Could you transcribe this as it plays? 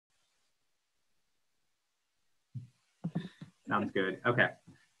Sounds good. Okay.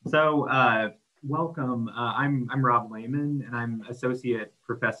 So welcome. I'm Rob Lehman, and I'm Associate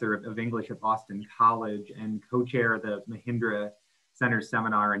Professor of English at Boston College and co-chair of the Mahindra Center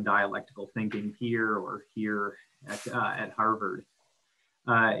Seminar in Dialectical Thinking here at Harvard.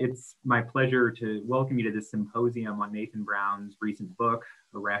 It's my pleasure to welcome you to this symposium on Nathan Brown's recent book,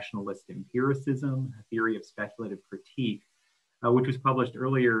 A Rationalist Empiricism, A Theory of Speculative Critique, which was published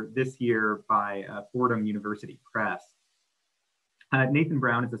earlier this year by Fordham University Press. Nathan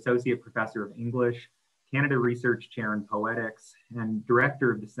Brown is Associate Professor of English, Canada Research Chair in Poetics, and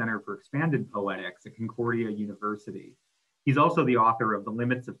Director of the Center for Expanded Poetics at Concordia University. He's also the author of The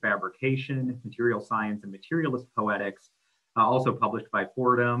Limits of Fabrication, Material Science and Materialist Poetics, also published by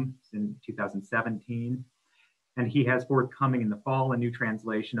Fordham in 2017. And he has forthcoming in the fall a new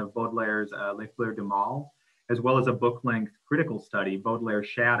translation of Baudelaire's Les Fleurs du Mal, as well as a book-length critical study, Baudelaire's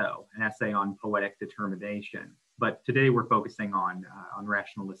Shadow, an essay on poetic determination. But today we're focusing on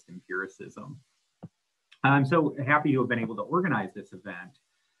rationalist empiricism. I'm so happy to have been able to organize this event,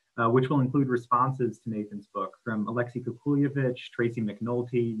 which will include responses to Nathan's book from Alexei Kukulyevich, Tracy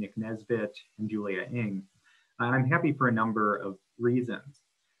McNulty, Nick Nesbitt, and Julia Ng. And I'm happy for a number of reasons.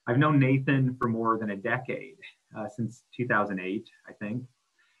 I've known Nathan for more than a decade, since 2008, I think.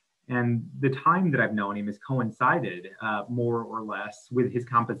 And the time that I've known him has coincided more or less with his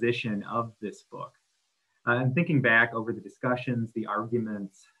composition of this book. And thinking back over the discussions, the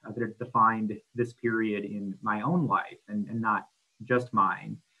arguments that have defined this period in my own life and not just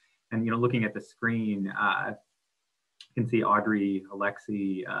mine. And looking at the screen, you can see Audrey,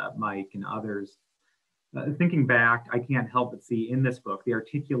 Alexei, Mike, and others. Thinking back, I can't help but see in this book the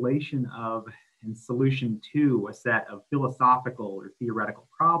articulation of and solution to a set of philosophical or theoretical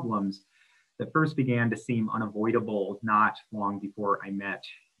problems that first began to seem unavoidable not long before I met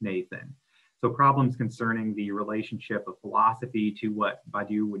Nathan. So problems concerning the relationship of philosophy to what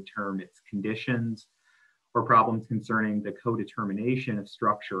Badiou would term its conditions, or problems concerning the co-determination of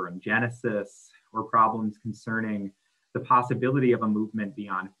structure and genesis, or problems concerning the possibility of a movement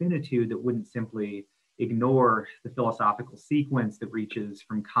beyond finitude that wouldn't simply ignore the philosophical sequence that reaches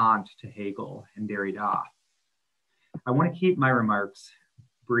from Kant to Hegel and Derrida. I want to keep my remarks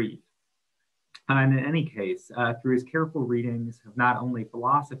brief. And in any case, through his careful readings of not only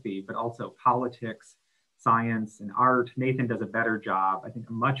philosophy, but also politics, science, and art, Nathan does a better job, I think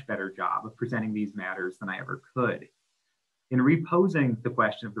a much better job, of presenting these matters than I ever could. In reposing the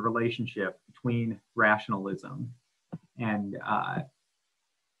question of the relationship between rationalism and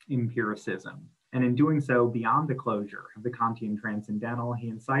empiricism, and in doing so beyond the closure of the Kantian transcendental, he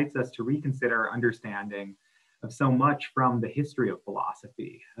incites us to reconsider our understanding of so much from the history of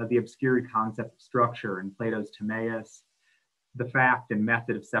philosophy, the obscure concept of structure in Plato's Timaeus, the fact and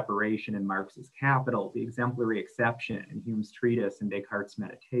method of separation in Marx's Capital, the exemplary exception in Hume's treatise and Descartes'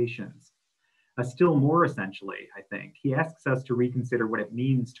 Meditations. Still more essentially, I think, he asks us to reconsider what it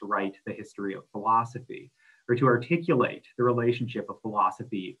means to write the history of philosophy, or to articulate the relationship of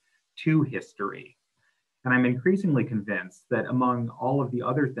philosophy to history. And I'm increasingly convinced that among all of the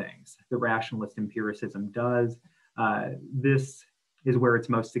other things that rationalist empiricism does, this is where its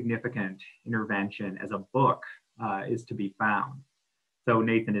most significant intervention as a book is to be found. So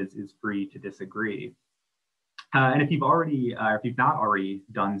Nathan is free to disagree. And if you've not already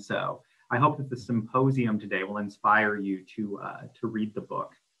done so, I hope that the symposium today will inspire you to read the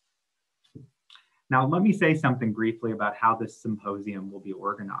book. Now, let me say something briefly about how this symposium will be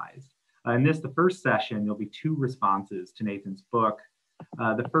organized. In the first session, there'll be two responses to Nathan's book.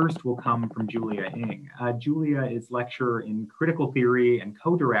 The first will come from Julia Ng. Julia is lecturer in critical theory and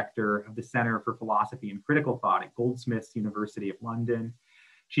co-director of the Center for Philosophy and Critical Thought at Goldsmiths, University of London.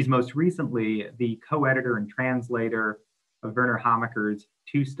 She's most recently the co-editor and translator of Werner Hamacher's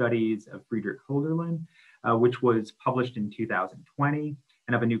Two Studies of Friedrich Hölderlin, which was published in 2020.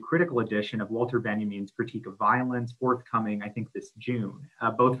 And of a new critical edition of Walter Benjamin's Critique of Violence, forthcoming, I think, this June,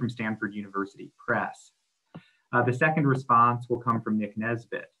 both from Stanford University Press. The second response will come from Nick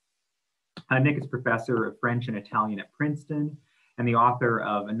Nesbitt. Nick is professor of French and Italian at Princeton and the author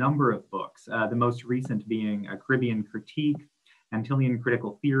of a number of books, the most recent being A Caribbean Critique, Antillean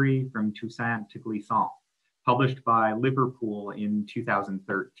Critical Theory from Toussaint to Glissant, published by Liverpool in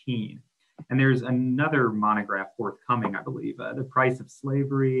 2013. And there's another monograph forthcoming, I believe, The Price of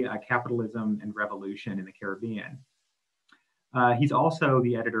Slavery, Capitalism and Revolution in the Caribbean. He's also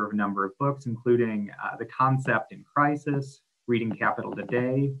the editor of a number of books, including The Concept in Crisis, Reading Capital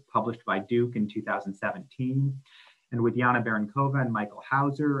Today, published by Duke in 2017, and with Jana Berenkova and Michael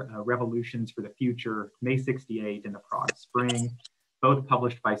Hauser, Revolutions for the Future, May 68 and the Prague Spring, both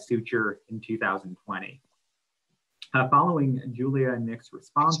published by Suture in 2020. Following Julia and Nick's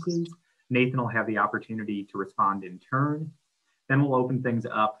responses, Nathan will have the opportunity to respond in turn. Then we'll open things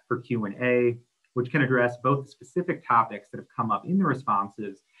up for Q&A, which can address both the specific topics that have come up in the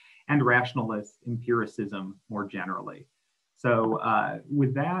responses and rationalist empiricism more generally. So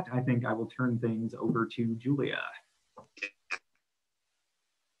with that, I think I will turn things over to Julia.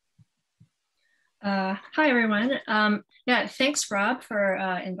 Hi, everyone. Yeah, thanks, Rob, for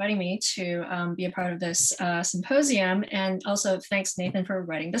inviting me to be a part of this symposium. And also thanks, Nathan, for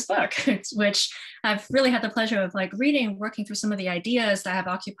writing this book, which I've really had the pleasure of reading, working through some of the ideas that have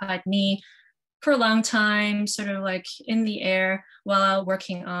occupied me for a long time, sort of in the air while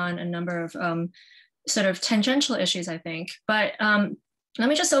working on a number of sort of tangential issues, I think. But let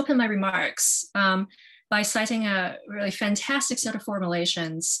me just open my remarks by citing a really fantastic set of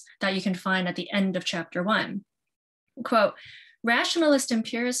formulations that you can find at the end of chapter 1. Quote, "Rationalist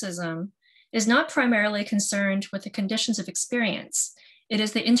empiricism is not primarily concerned with the conditions of experience. It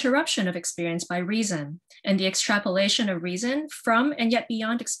is the interruption of experience by reason and the extrapolation of reason from and yet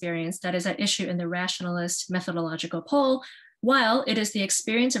beyond experience that is at issue in the rationalist methodological pole, while it is the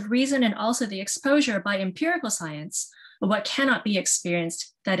experience of reason and also the exposure by empirical science of what cannot be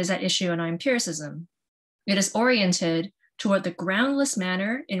experienced that is at issue in our empiricism. It is oriented toward the groundless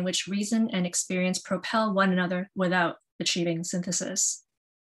manner in which reason and experience propel one another without achieving synthesis."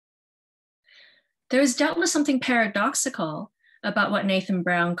 There is doubtless something paradoxical about what Nathan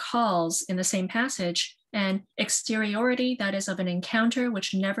Brown calls in the same passage an exteriority that is of an encounter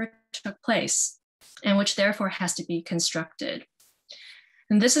which never took place and which therefore has to be constructed.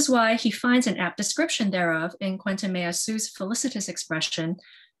 And this is why he finds an apt description thereof in Quentin Meillassoux' felicitous expression,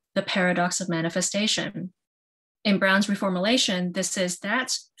 the paradox of manifestation. In Brown's reformulation, this is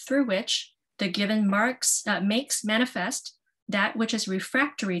that through which the given makes manifest that which is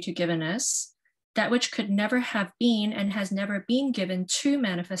refractory to givenness, that which could never have been and has never been given to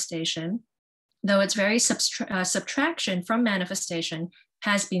manifestation, though its very subtraction from manifestation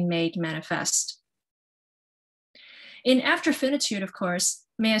has been made manifest. In After Finitude, of course,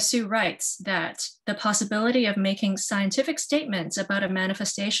 Meillassoux writes that the possibility of making scientific statements about a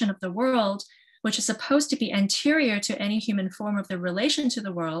manifestation of the world, which is supposed to be anterior to any human form of the relation to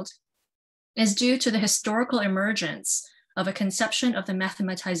the world, is due to the historical emergence of a conception of the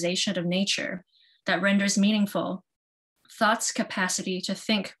mathematization of nature that renders meaningful thought's capacity to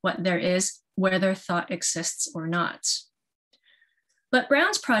think what there is, whether thought exists or not. But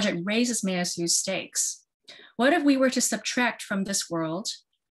Brown's project raises Meillassoux' stakes. What if we were to subtract from this world,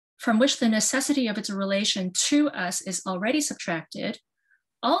 from which the necessity of its relation to us is already subtracted,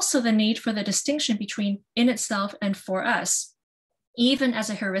 also the need for the distinction between in itself and for us, even as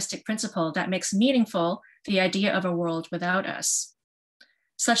a heuristic principle that makes meaningful the idea of a world without us,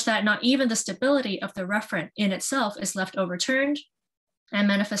 such that not even the stability of the referent in itself is left overturned, and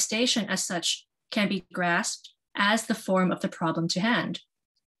manifestation as such can be grasped as the form of the problem to hand.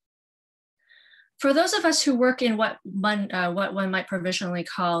 For those of us who work in what one might provisionally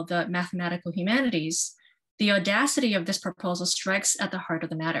call the mathematical humanities, the audacity of this proposal strikes at the heart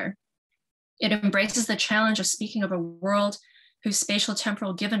of the matter. It embraces the challenge of speaking of a world whose spatial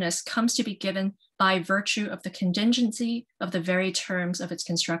temporal givenness comes to be given by virtue of the contingency of the very terms of its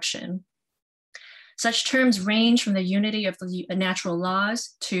construction. Such terms range from the unity of the natural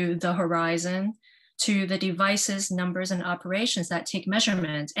laws to the horizon, to the devices, numbers, and operations that take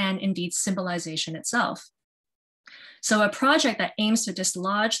measurement, and indeed symbolization itself. So a project that aims to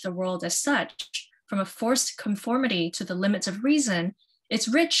dislodge the world as such from a forced conformity to the limits of reason, is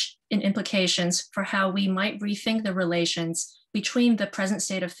rich in implications for how we might rethink the relations between the present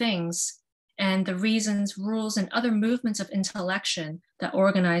state of things and the reasons, rules, and other movements of intellection that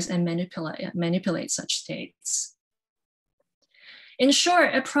organize and manipulate such states. In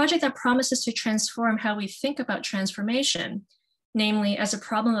short, a project that promises to transform how we think about transformation, namely as a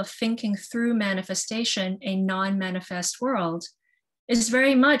problem of thinking through manifestation, a non-manifest world, is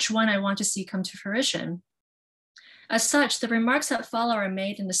very much one I want to see come to fruition. As such, the remarks that follow are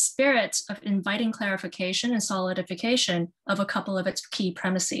made in the spirit of inviting clarification and solidification of a couple of its key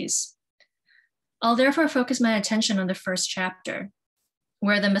premises. I'll therefore focus my attention on the first chapter,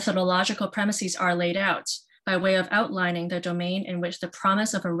 where the methodological premises are laid out by way of outlining the domain in which the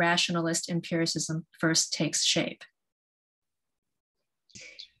promise of a rationalist empiricism first takes shape.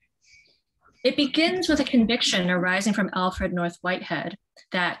 It begins with a conviction arising from Alfred North Whitehead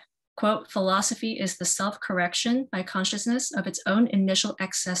that, quote, "philosophy is the self-correction by consciousness of its own initial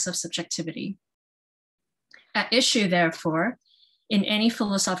excess of subjectivity." At issue, therefore, in any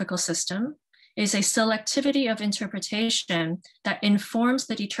philosophical system is a selectivity of interpretation that informs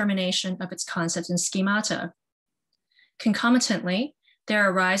the determination of its concepts and schemata. Concomitantly, there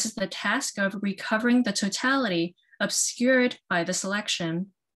arises the task of recovering the totality obscured by the selection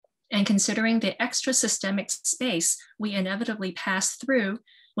and considering the extra systemic space we inevitably pass through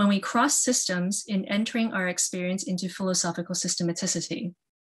when we cross systems in entering our experience into philosophical systematicity.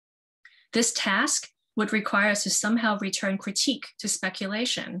 This task would require us to somehow return critique to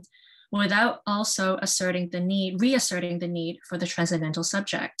speculation without also reasserting the need for the transcendental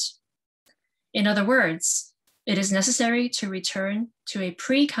subject. In other words, it is necessary to return to a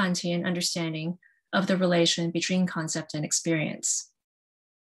pre-Kantian understanding of the relation between concept and experience.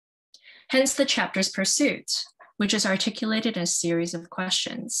 Hence the chapter's pursuit, which is articulated in a series of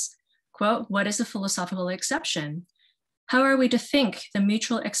questions. Quote, what is a philosophical exception? How are we to think the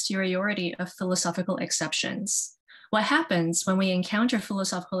mutual exteriority of philosophical exceptions? What happens when we encounter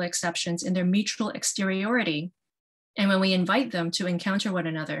philosophical exceptions in their mutual exteriority and when we invite them to encounter one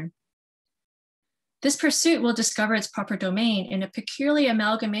another? This pursuit will discover its proper domain in a peculiar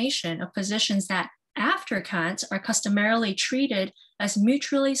amalgamation of positions that, after Kant, are customarily treated as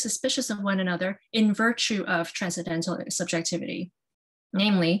mutually suspicious of one another in virtue of transcendental subjectivity,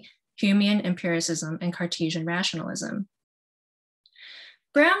 namely Humean empiricism and Cartesian rationalism.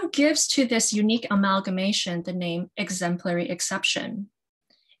 Brown gives to this unique amalgamation the name exemplary exception.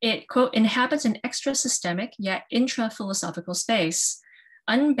 It, quote, inhabits an extra-systemic yet intra-philosophical space,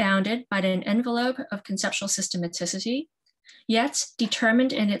 unbounded by an envelope of conceptual systematicity, yet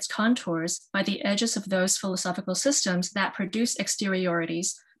determined in its contours by the edges of those philosophical systems that produce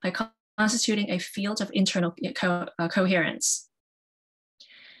exteriorities by constituting a field of internal coherence.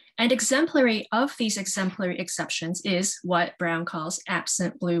 And exemplary of these exemplary exceptions is what Brown calls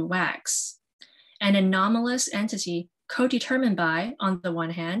absent blue wax, an anomalous entity co-determined by, on the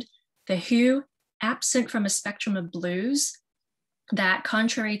one hand, the hue absent from a spectrum of blues that,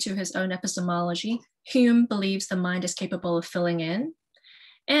 contrary to his own epistemology, Hume believes the mind is capable of filling in,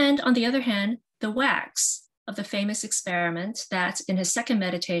 and on the other hand, the wax of the famous experiment that in his second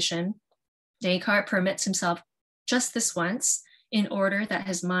meditation, Descartes permits himself just this once in order that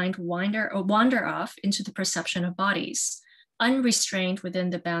his mind wander off into the perception of bodies, unrestrained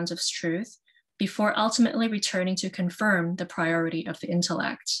within the bounds of truth, before ultimately returning to confirm the priority of the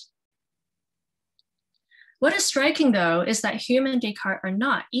intellect. What is striking, though, is that Hume and Descartes are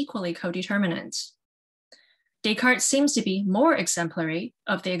not equally co-determinant. Descartes seems to be more exemplary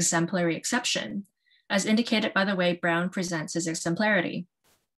of the exemplary exception, as indicated by the way Brown presents his exemplarity.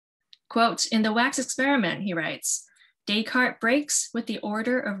 Quote, in the wax experiment, he writes, Descartes breaks with the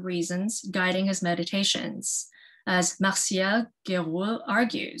order of reasons guiding his meditations, as Martial Guéroul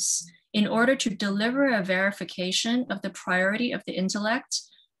argues, in order to deliver a verification of the priority of the intellect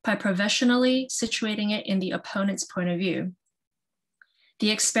by professionally situating it in the opponent's point of view.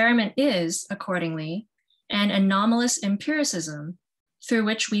 The experiment is, accordingly, an anomalous empiricism through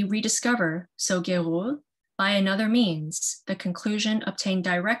which we rediscover, so Guéroul, by another means, the conclusion obtained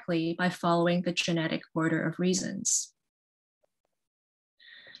directly by following the genetic order of reasons.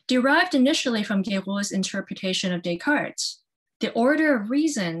 Derived initially from Guéroul's interpretation of Descartes, the order of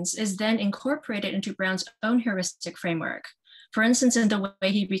reasons is then incorporated into Brown's own heuristic framework, for instance, in the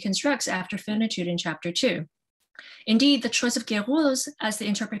way he reconstructs after finitude in chapter 2. Indeed, the choice of Guéroul's as the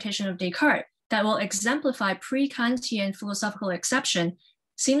interpretation of Descartes that will exemplify pre-Kantian philosophical exception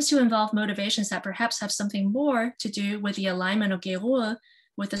seems to involve motivations that perhaps have something more to do with the alignment of Guéroul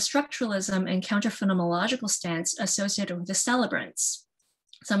with the structuralism and counter-phenomenological stance associated with the celebrants,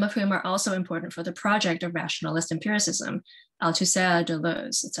 some of whom are also important for the project of rationalist empiricism, Althusser,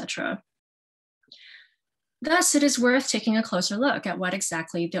 Deleuze, etc. Thus, it is worth taking a closer look at what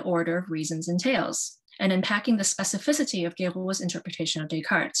exactly the order of reasons entails, and unpacking the specificity of Guéroul's interpretation of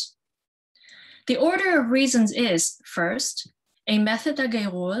Descartes. The order of reasons is, first, a method that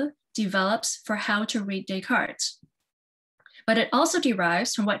Guéroul develops for how to read Descartes, but it also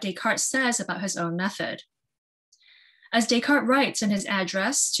derives from what Descartes says about his own method. As Descartes writes in his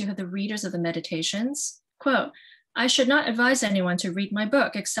address to the readers of the Meditations, quote, I should not advise anyone to read my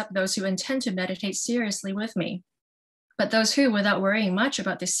book except those who intend to meditate seriously with me. But those who, without worrying much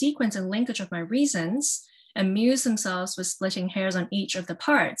about the sequence and linkage of my reasons, amuse themselves with splitting hairs on each of the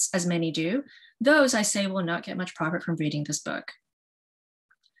parts, as many do, those, I say, will not get much profit from reading this book.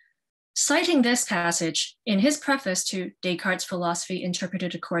 Citing this passage in his preface to Descartes' philosophy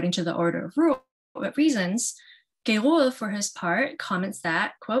interpreted according to the order of reasons, Guéroul, for his part, comments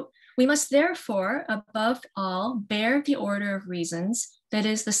that, quote, we must therefore, above all, bear the order of reasons that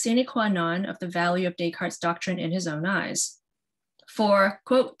is the sine qua non of the value of Descartes' doctrine in his own eyes. For,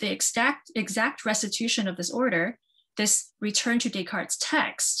 quote, the exact restitution of this order, this return to Descartes'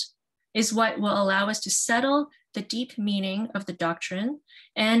 text, is what will allow us to settle the deep meaning of the doctrine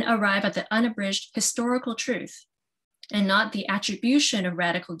and arrive at the unabridged historical truth, and not the attribution of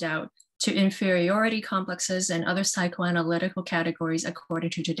radical doubt to inferiority complexes and other psychoanalytical categories according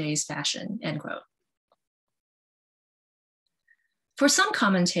to today's fashion, end quote. For some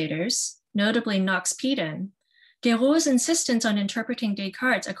commentators, notably Knox Peden, Guérault's insistence on interpreting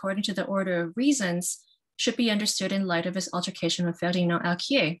Descartes according to the order of reasons should be understood in light of his altercation with Ferdinand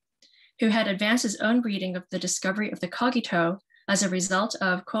Alquier, who had advanced his own reading of the discovery of the cogito as a result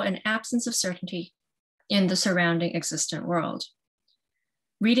of, quote, an absence of certainty in the surrounding existent world.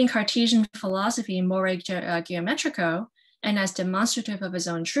 Reading Cartesian philosophy more geometrico and as demonstrative of his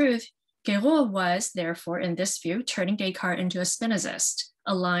own truth, Guérault was, therefore, in this view, turning Descartes into a Spinozist,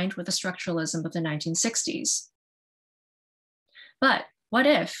 aligned with the structuralism of the 1960s. But what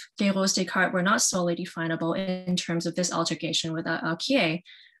if Guérault's Descartes were not solely definable in terms of this altercation with Alquier,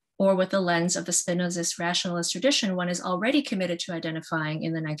 or with the lens of the Spinozist rationalist tradition one is already committed to identifying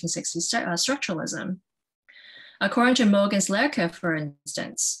in the 1960s structuralism? According to Mogens Lerche, for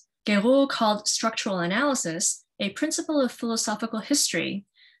instance, Guérault called structural analysis a principle of philosophical history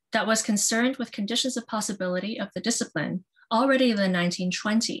that was concerned with conditions of possibility of the discipline already in the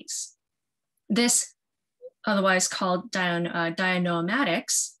 1920s. This, otherwise called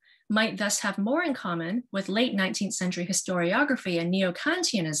dianoiomatics, might thus have more in common with late 19th century historiography and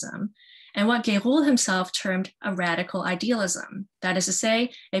neo-Kantianism, and what Guérault himself termed a radical idealism, that is to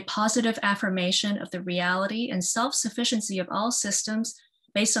say, a positive affirmation of the reality and self-sufficiency of all systems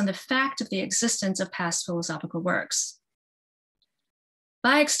based on the fact of the existence of past philosophical works.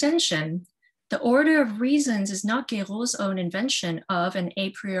 By extension, the order of reasons is not Guérault's own invention of an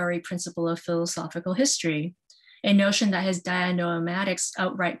a priori principle of philosophical history, a notion that his dianoiomatics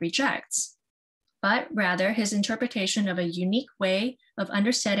outright rejects, but rather his interpretation of a unique way of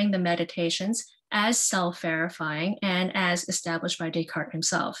understanding the meditations as self-verifying and as established by Descartes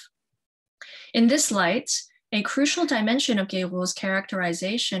himself. In this light, a crucial dimension of Guérault's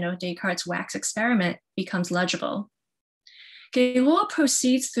characterization of Descartes' wax experiment becomes legible. Guérault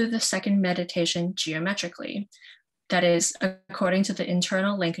proceeds through the second meditation geometrically, that is, according to the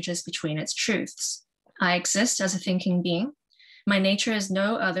internal linkages between its truths. I exist as a thinking being. My nature is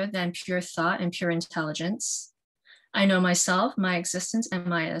no other than pure thought and pure intelligence. I know myself, my existence, and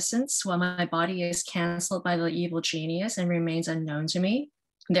my essence, while my body is canceled by the evil genius and remains unknown to me.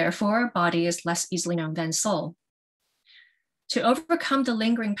 Therefore, body is less easily known than soul. To overcome the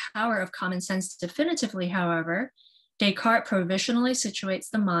lingering power of common sense definitively, however, Descartes provisionally situates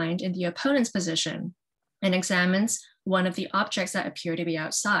the mind in the opponent's position and examines one of the objects that appear to be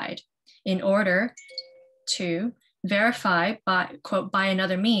outside in order to verify by, quote, by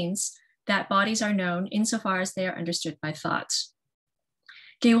another means that bodies are known insofar as they are understood by thought.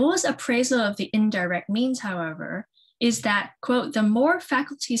 Guérault's appraisal of the indirect means, however, is that, quote, the more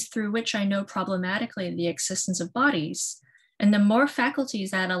faculties through which I know problematically the existence of bodies, and the more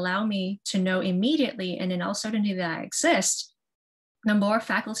faculties that allow me to know immediately and in all certainty that I exist, the more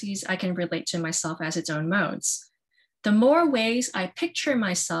faculties I can relate to myself as its own modes. The more ways I picture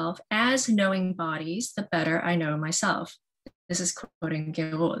myself as knowing bodies, the better I know myself. This is quoting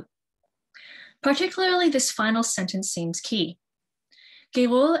Guérault. Particularly, this final sentence seems key.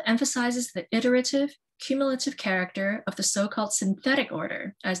 Guérault emphasizes the iterative, cumulative character of the so-called synthetic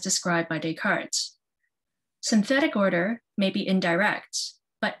order, as described by Descartes. Synthetic order may be indirect,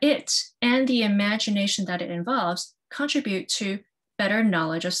 but it and the imagination that it involves contribute to better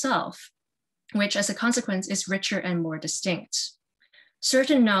knowledge of self, which as a consequence is richer and more distinct.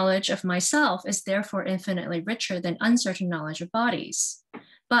 Certain knowledge of myself is therefore infinitely richer than uncertain knowledge of bodies.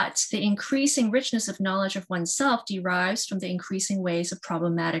 But the increasing richness of knowledge of oneself derives from the increasing ways of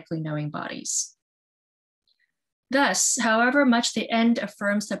problematically knowing bodies. Thus, however much the end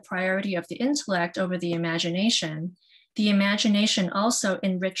affirms the priority of the intellect over the imagination also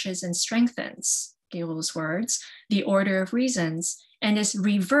enriches and strengthens, Guérault's words, the order of reasons, and is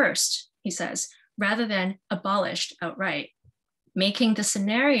reversed, he says, rather than abolished outright, making the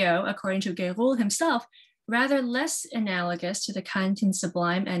scenario, according to Guérault himself, rather less analogous to the Kantian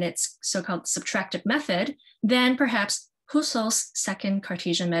sublime and its so-called subtractive method than perhaps Husserl's second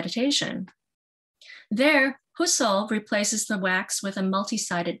Cartesian meditation. There, Husserl replaces the wax with a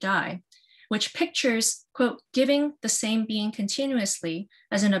multi-sided die, which pictures, quote, giving the same being continuously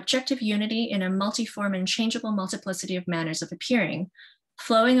as an objective unity in a multiform and changeable multiplicity of manners of appearing,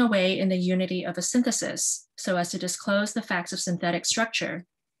 flowing away in the unity of a synthesis, so as to disclose the facts of synthetic structure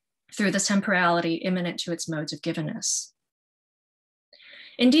through the temporality immanent to its modes of givenness.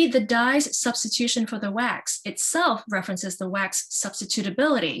 Indeed, the dye's substitution for the wax itself references the wax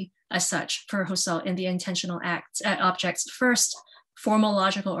substitutability as such for Husserl in the intentional object's first formal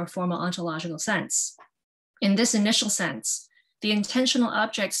logical or formal ontological sense. In this initial sense, the intentional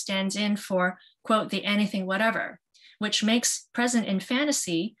object stands in for, quote, the anything whatever, which makes present in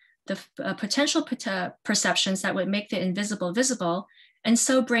fantasy the potential perceptions that would make the invisible visible, and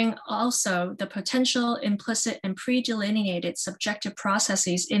so bring also the potential, implicit, and pre-delineated subjective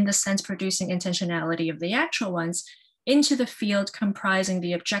processes in the sense-producing intentionality of the actual ones into the field comprising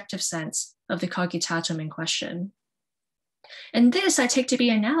the objective sense of the cogitatum in question. And this I take to be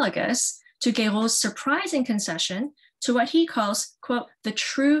analogous to Guérault's surprising concession to what he calls, quote, the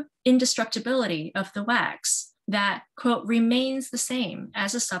true indestructibility of the wax that, quote, remains the same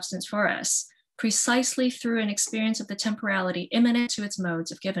as a substance for us, precisely through an experience of the temporality immanent to its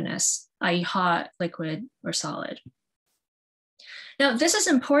modes of givenness, i.e. hot, liquid, or solid. Now, this is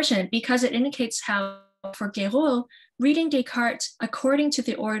important because it indicates how, for Guérault, reading Descartes according to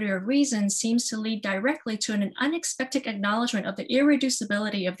the order of reason seems to lead directly to an unexpected acknowledgement of the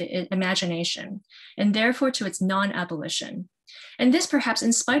irreducibility of the imagination, and therefore to its non-abolition. And this perhaps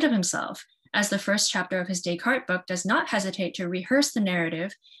in spite of himself, as the first chapter of his Descartes book does not hesitate to rehearse the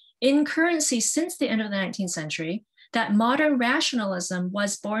narrative in currency since the end of the 19th century, that modern rationalism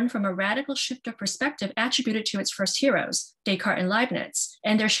was born from a radical shift of perspective attributed to its first heroes, Descartes and Leibniz,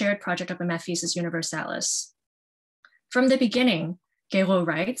 and their shared project of a mathesis universalis. From the beginning, Guérault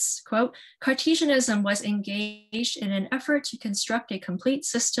writes, quote, Cartesianism was engaged in an effort to construct a complete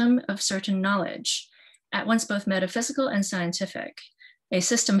system of certain knowledge, at once both metaphysical and scientific, a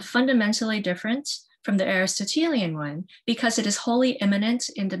system fundamentally different from the Aristotelian one because it is wholly immanent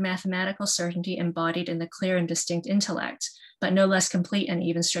in the mathematical certainty embodied in the clear and distinct intellect, but no less complete and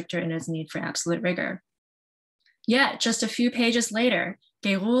even stricter in its need for absolute rigor. Yet, just a few pages later,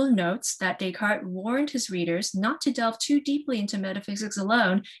 Guérault notes that Descartes warned his readers not to delve too deeply into metaphysics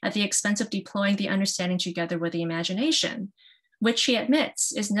alone at the expense of deploying the understanding together with the imagination, which he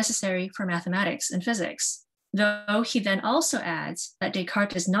admits is necessary for mathematics and physics, though he then also adds that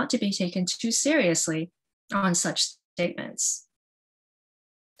Descartes is not to be taken too seriously on such statements.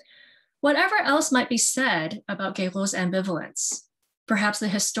 Whatever else might be said about Guérault's ambivalence, perhaps the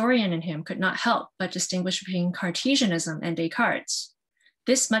historian in him could not help but distinguish between Cartesianism and Descartes.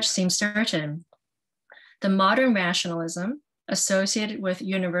 This much seems certain. The modern rationalism associated with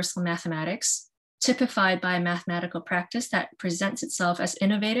universal mathematics, typified by a mathematical practice that presents itself as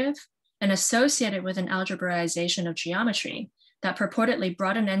innovative and associated with an algebraization of geometry that purportedly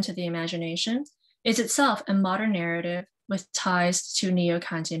brought an end to the imagination, is itself a modern narrative with ties to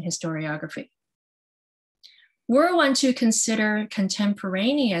neo-Kantian historiography. Were one to consider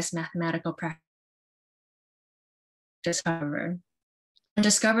contemporaneous mathematical practice, however, and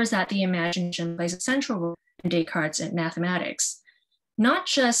discovers that the imagination plays a central role in Descartes and mathematics, not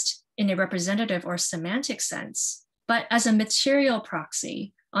just in a representative or semantic sense, but as a material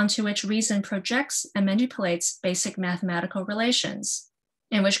proxy onto which reason projects and manipulates basic mathematical relations,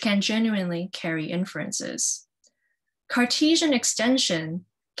 and which can genuinely carry inferences. Cartesian extension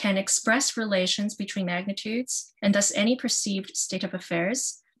can express relations between magnitudes and thus any perceived state of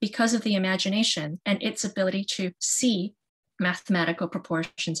affairs because of the imagination and its ability to see mathematical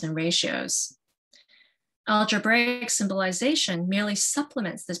proportions and ratios. Algebraic symbolization merely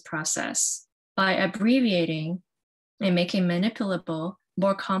supplements this process by abbreviating and making manipulable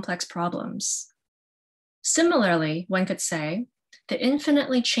more complex problems. Similarly, one could say, the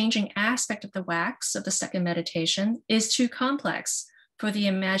infinitely changing aspect of the wax of the second meditation is too complex for the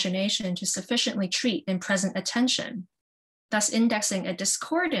imagination to sufficiently treat in present attention, thus indexing a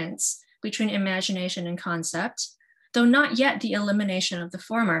discordance between imagination and concept, though not yet the elimination of the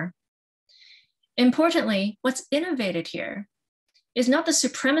former. Importantly, what's innovated here is not the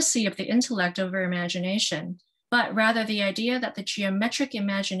supremacy of the intellect over imagination, but rather the idea that the geometric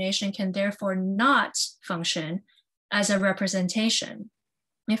imagination can therefore not function as a representation,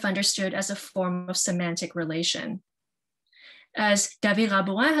 if understood as a form of semantic relation. As David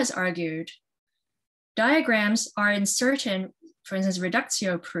Rabouin has argued, diagrams are in certain, for instance,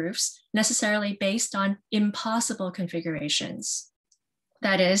 reductio proofs, necessarily based on impossible configurations.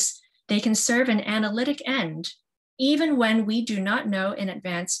 That is, they can serve an analytic end, even when we do not know in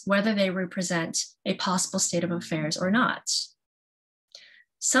advance whether they represent a possible state of affairs or not.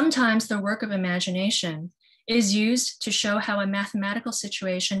 Sometimes the work of imagination is used to show how a mathematical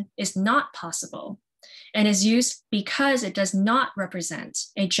situation is not possible, and is used because it does not represent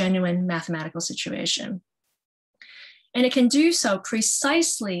a genuine mathematical situation. And it can do so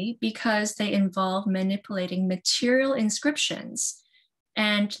precisely because they involve manipulating material inscriptions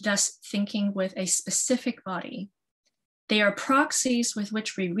and thus thinking with a specific body. They are proxies with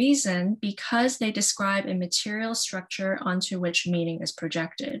which we reason because they describe a material structure onto which meaning is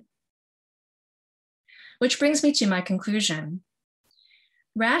projected. Which brings me to my conclusion.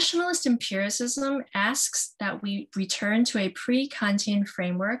 Rationalist empiricism asks that we return to a pre-Kantian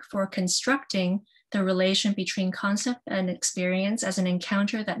framework for constructing the relation between concept and experience as an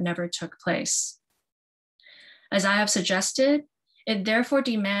encounter that never took place. As I have suggested, it therefore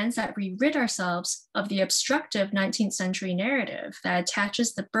demands that we rid ourselves of the obstructive 19th century narrative that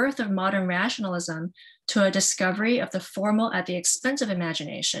attaches the birth of modern rationalism to a discovery of the formal at the expense of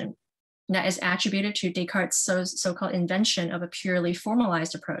imagination that is attributed to Descartes' so-called invention of a purely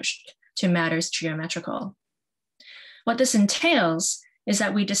formalized approach to matters geometrical. What this entails is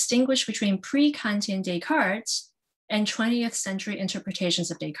that we distinguish between pre-Kantian Descartes and 20th century interpretations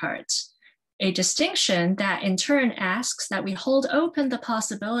of Descartes, a distinction that in turn asks that we hold open the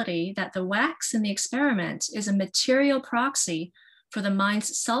possibility that the wax in the experiment is a material proxy for the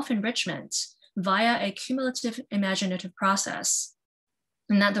mind's self-enrichment via a cumulative imaginative process,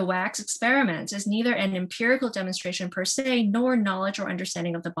 and that the wax experiment is neither an empirical demonstration per se, nor knowledge or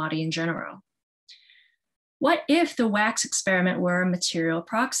understanding of the body in general. What if the wax experiment were a material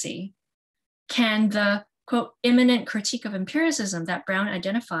proxy? Can the, quote, imminent critique of empiricism that Brown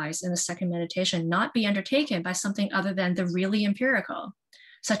identifies in the second meditation not be undertaken by something other than the really empirical,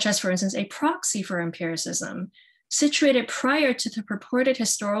 such as, for instance, a proxy for empiricism, situated prior to the purported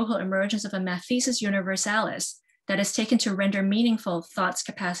historical emergence of a mathesis universalis that is taken to render meaningful thought's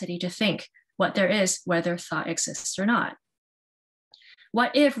capacity to think what there is, whether thought exists or not?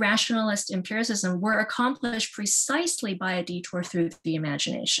 What if rationalist empiricism were accomplished precisely by a detour through the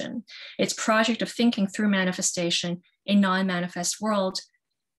imagination, its project of thinking through manifestation, a non-manifest world,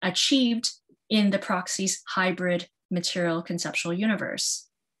 achieved in the proxy's hybrid material conceptual universe?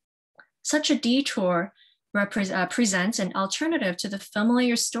 Such a detour presents an alternative to the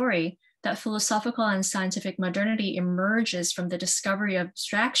familiar story that philosophical and scientific modernity emerges from the discovery of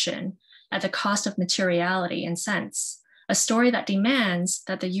abstraction at the cost of materiality and sense, a story that demands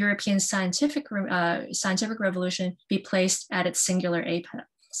that the European scientific revolution be placed at its singular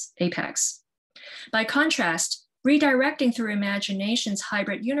apex. By contrast, redirecting through imagination's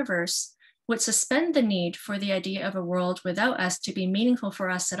hybrid universe would suspend the need for the idea of a world without us to be meaningful for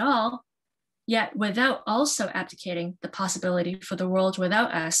us at all, yet without also abdicating the possibility for the world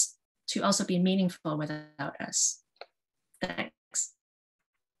without us to also be meaningful without us. Thanks.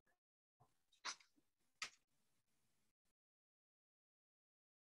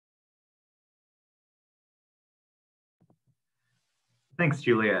 Thanks,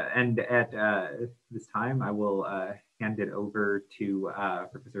 Julia. And at this time, I will hand it over to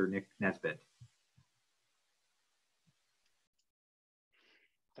Professor Nick Nesbitt.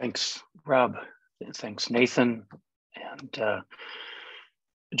 Thanks, Rob. Thanks, Nathan, and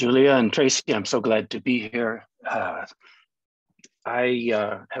Julia and Tracy. I'm so glad to be here.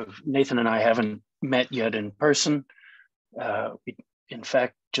 Nathan and I haven't met yet in person. We, in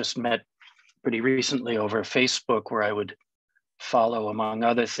fact, just met pretty recently over Facebook, where I would follow, among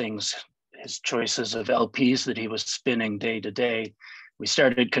other things, his choices of LPs that he was spinning day to day. We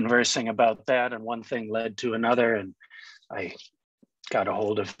started conversing about that, and one thing led to another, and I got a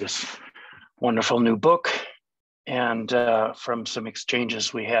hold of this wonderful new book. And from some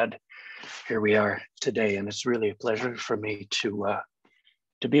exchanges we had, here we are today. And it's really a pleasure for me to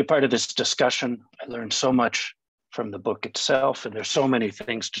be a part of this discussion. I learned so much from the book itself, and there's so many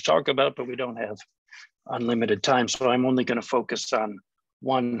things to talk about, but we don't have unlimited time. So I'm only going to focus on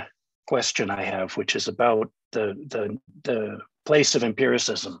one question I have, which is about the place of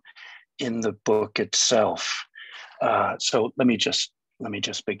empiricism in the book itself. So let me just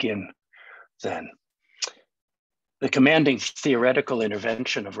begin then. The commanding theoretical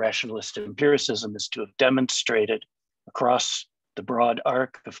intervention of rationalist empiricism is to have demonstrated across the broad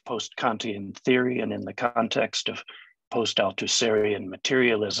arc of post-Kantian theory and in the context of post-Althusserian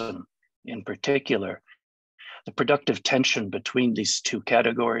materialism in particular, the productive tension between these two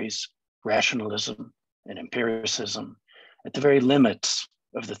categories, rationalism and empiricism, at the very limits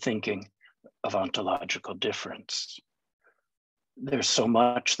of the thinking of ontological difference. There's so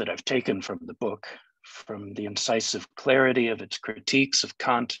much that I've taken from the book, from the incisive clarity of its critiques of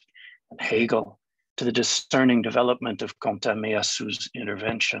Kant and Hegel, to the discerning development of Contamé-Assou's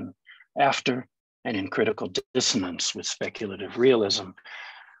intervention after and in critical dissonance with speculative realism.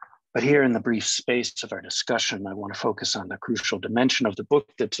 But here in the brief space of our discussion, I want to focus on the crucial dimension of the book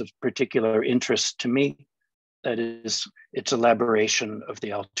that's of particular interest to me, that is its elaboration of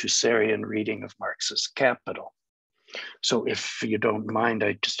the Althusserian reading of Marx's Capital. So if you don't mind,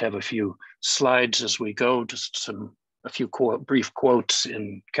 I just have a few slides as we go, just some a few brief quotes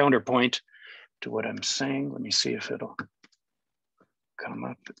in counterpoint to what I'm saying. Let me see if it'll come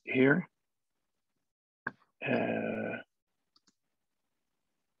up here. Is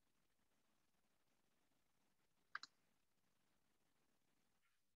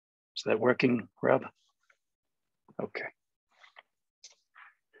that working, Rob? Okay.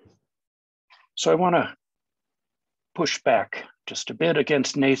 So I want to push back just a bit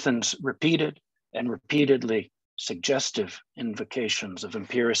against Nathan's repeated and repeatedly suggestive invocations of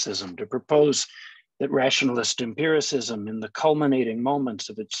empiricism to propose that rationalist empiricism, in the culminating moments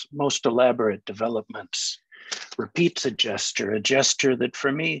of its most elaborate developments, repeats a gesture that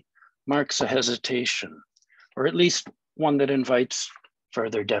for me marks a hesitation, or at least one that invites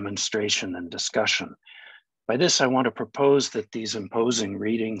further demonstration and discussion. By this, I want to propose that these imposing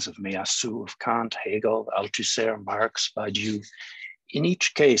readings of Meillassoux, of Kant, Hegel, Althusser, Marx, Badiou, in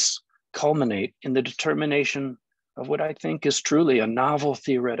each case culminate in the determination of what I think is truly a novel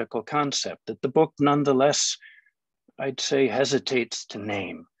theoretical concept that the book nonetheless, I'd say, hesitates to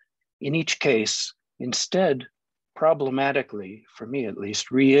name. In each case, instead, problematically, for me at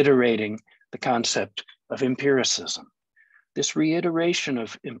least, reiterating the concept of empiricism. This reiteration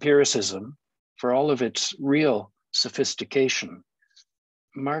of empiricism, for all of its real sophistication,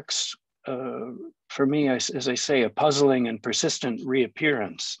 marks, for me, as I say, a puzzling and persistent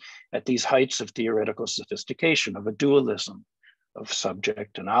reappearance at these heights of theoretical sophistication, of a dualism of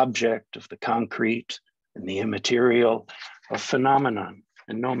subject and object, of the concrete and the immaterial, of phenomenon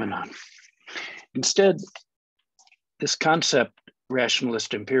and noumenon. Instead, this concept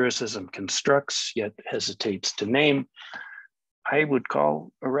rationalist empiricism constructs, yet hesitates to name, I would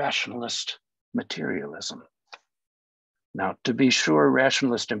call a rationalist materialism. Now, to be sure,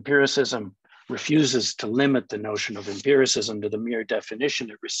 rationalist empiricism refuses to limit the notion of empiricism to the mere definition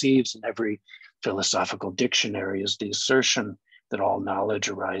it receives in every philosophical dictionary as the assertion that all knowledge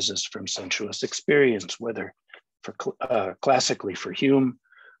arises from sensuous experience, whether classically for Hume,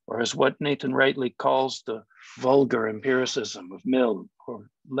 or as what Nathan rightly calls the vulgar empiricism of Mill or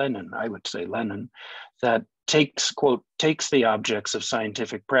Lenin, I would say Lenin, that takes, quote, takes the objects of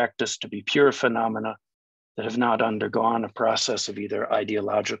scientific practice to be pure phenomena that have not undergone a process of either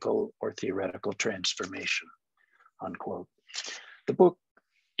ideological or theoretical transformation, unquote. The book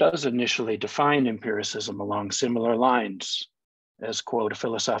does initially define empiricism along similar lines as, quote, a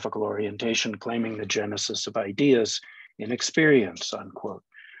philosophical orientation claiming the genesis of ideas in experience, unquote.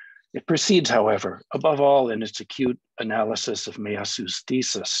 It proceeds, however, above all in its acute analysis of Meillassoux'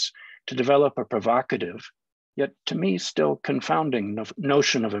 thesis, to develop a provocative, yet to me still confounding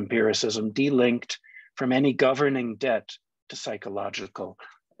notion of empiricism delinked from any governing debt to psychological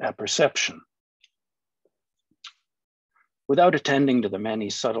apperception. Without attending to the many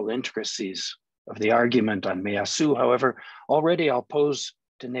subtle intricacies of the argument on Meillassoux, however, already I'll pose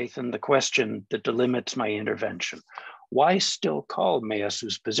to Nathan the question that delimits my intervention. Why still call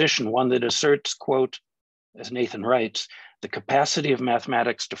Meillassoux' position one that asserts, quote, as Nathan writes, the capacity of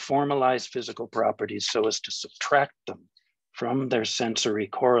mathematics to formalize physical properties so as to subtract them from their sensory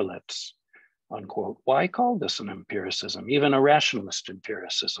correlates, unquote? Why call this an empiricism, even a rationalist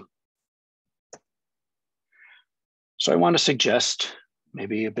empiricism? So I want to suggest,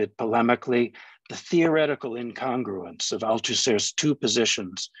 maybe a bit polemically, the theoretical incongruence of Althusser's two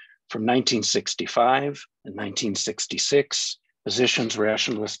positions from 1965 and 1966, positions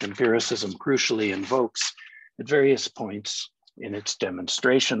rationalist empiricism crucially invokes at various points in its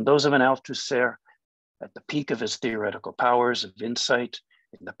demonstration. Those of an Althusser at the peak of his theoretical powers of insight,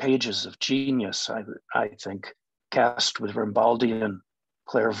 in the pages of genius, I think, cast with Rimbaldian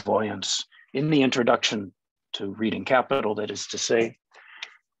clairvoyance in the introduction to Reading Capital, that is to say,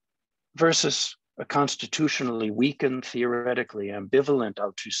 versus a constitutionally weakened, theoretically ambivalent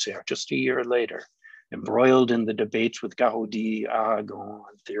Althusser just a year later, embroiled in the debates with Gaudi, Aragon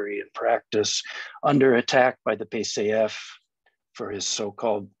on theory and practice, under attack by the PCF for his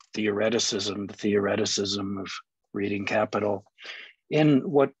so-called theoreticism, the theoreticism of Reading Capital, in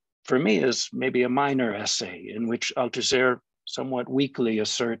what for me is maybe a minor essay in which Althusser somewhat weakly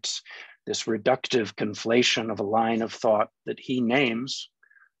asserts this reductive conflation of a line of thought that he names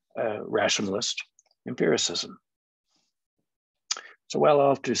rationalist empiricism. So while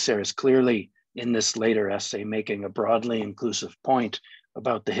Althusser is clearly in this later essay making a broadly inclusive point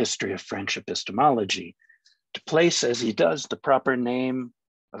about the history of French epistemology, to place as he does the proper name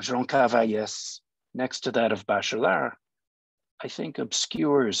of Jean Cavaillès next to that of Bachelard, I think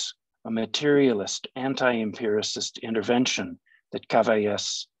obscures a materialist, anti-empiricist intervention that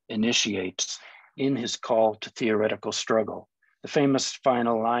Cavaillès initiates in his call to theoretical struggle. The famous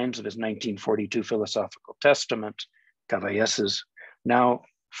final lines of his 1942 Philosophical Testament, Cavailles's, now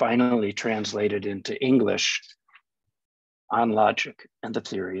finally translated into English, On Logic and the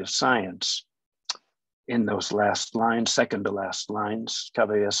Theory of Science. In those last lines, second to last lines,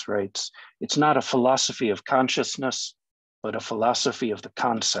 Cavaillés writes, "It's not a philosophy of consciousness, but a philosophy of the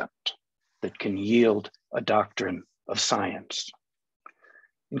concept that can yield a doctrine of science."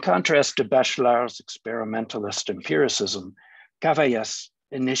 In contrast to Bachelard's experimentalist empiricism, Cavaillés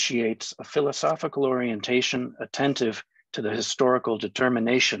initiates a philosophical orientation attentive to the historical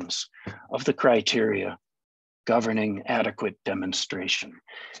determinations of the criteria governing adequate demonstration,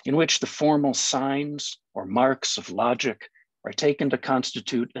 in which the formal signs or marks of logic are taken to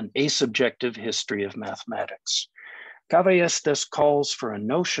constitute an asubjective history of mathematics. Cavaillés thus calls for a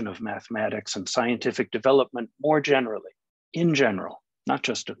notion of mathematics and scientific development more generally, in general, not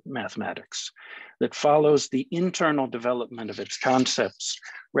just of mathematics, that follows the internal development of its concepts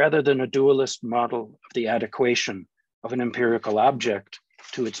rather than a dualist model of the adequation of an empirical object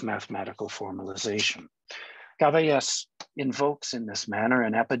to its mathematical formalization. Cavaillés invokes in this manner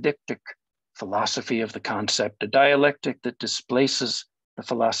an apodictic philosophy of the concept, a dialectic that displaces the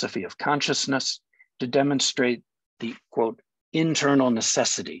philosophy of consciousness to demonstrate the, quote, internal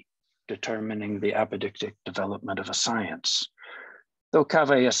necessity determining the apodictic development of a science. Though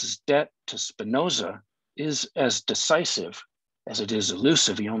Cavaillés's debt to Spinoza is as decisive as it is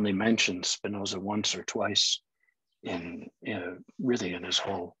elusive, he only mentions Spinoza once or twice really in his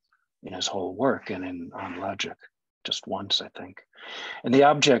whole work, and On Logic just once, I think. And the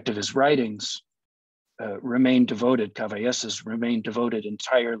object of his writings Cavaillés's remained devoted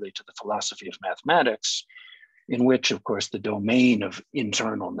entirely to the philosophy of mathematics, in which, of course, the domain of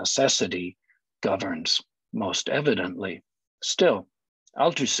internal necessity governs most evidently. Still,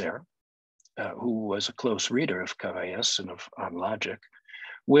 Althusser, who was a close reader of Cavaillés and of On Logic,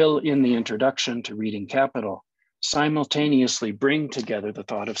 will, in the introduction to Reading Capital, simultaneously bring together the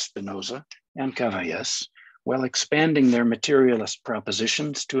thought of Spinoza and Cavaillés while expanding their materialist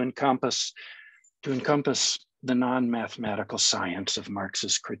propositions to encompass the non-mathematical science of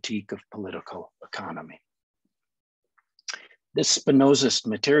Marx's critique of political economy. This Spinozist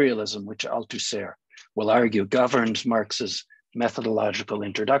materialism, which Althusser will argue governs Marx's methodological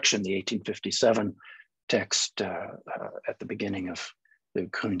introduction, the 1857 text at the beginning of the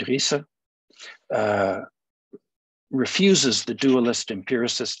Grundrisse, refuses the dualist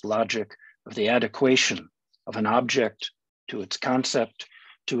empiricist logic of the adequation of an object to its concept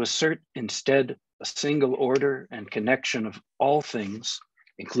to assert instead a single order and connection of all things,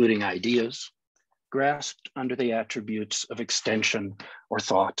 including ideas, grasped under the attributes of extension or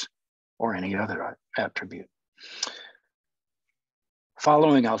thought or any other attribute.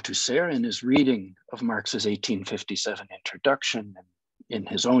 Following Althusser in his reading of Marx's 1857 introduction and in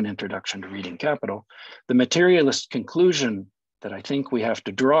his own introduction to Reading Capital, the materialist conclusion that I think we have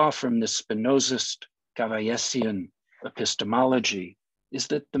to draw from this Spinozist Cavaillesian epistemology is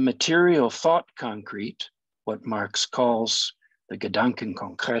that the material thought concrete, what Marx calls the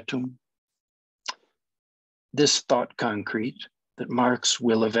Gedankenkonkretum, this thought concrete that Marx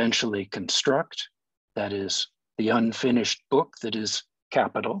will eventually construct, that is the unfinished book that is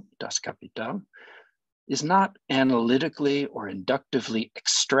Capital, Das Kapital, is not analytically or inductively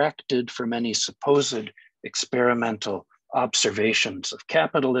extracted from any supposed experimental observations of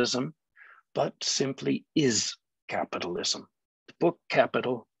capitalism, but simply is capitalism. The book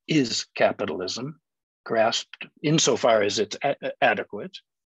Capital is capitalism, grasped insofar as it's adequate,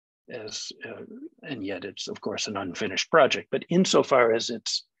 and yet it's of course an unfinished project, but insofar as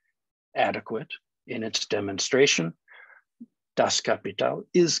it's adequate in its demonstration, Das Kapital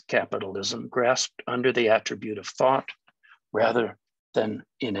is capitalism grasped under the attribute of thought rather than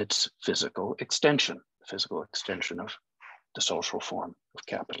in its physical extension of the social form of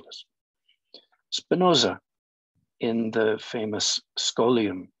capitalism. Spinoza, in the famous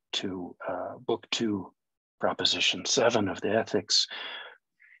Scholium to Book 2, Proposition 7 of the Ethics,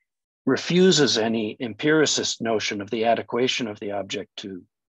 refuses any empiricist notion of the adequation of the object to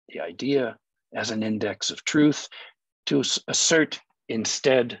the idea as an index of truth, to assert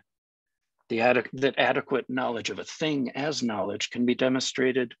instead that adequate knowledge of a thing as knowledge can be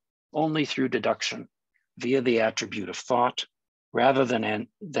demonstrated only through deduction via the attribute of thought rather than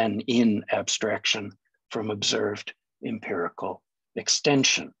in abstraction from observed empirical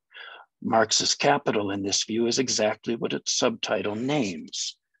extension. Marx's Capital in this view is exactly what its subtitle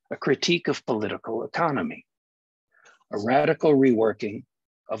names, a critique of political economy, a radical reworking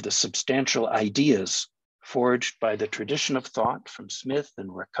of the substantial ideas forged by the tradition of thought from Smith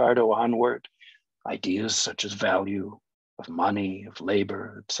and Ricardo onward, ideas such as value of money, of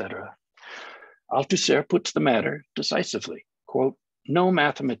labor, etc. Althusser puts the matter decisively, quote, "No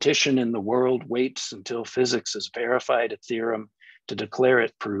mathematician in the world waits until physics has verified a theorem to declare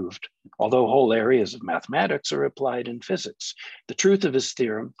it proved, although whole areas of mathematics are applied in physics. The truth of his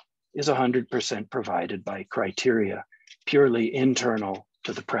theorem is 100% provided by criteria purely internal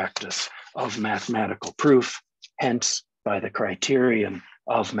to the practice of mathematical proof, hence by the criterion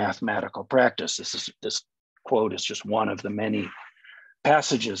of mathematical practice." This quote is just one of the many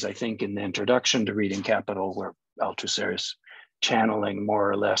passages, I think, in the introduction to Reading Capital where Althusser is channeling more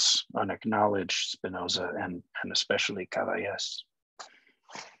or less unacknowledged Spinoza and especially Cavaillés.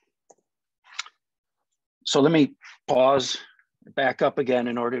 So let me pause, back up again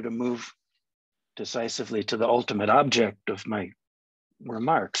in order to move decisively to the ultimate object of my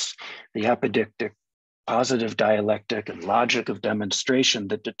remarks, the apodictic, positive dialectic, and logic of demonstration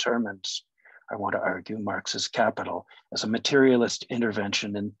that determines, I want to argue, Marx's Capital as a materialist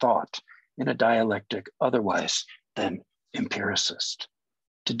intervention in thought, in a dialectic otherwise than empiricist.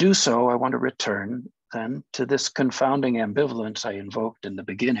 To do so, I want to return then to this confounding ambivalence I invoked in the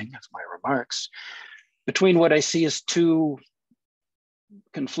beginning of my remarks between what I see as two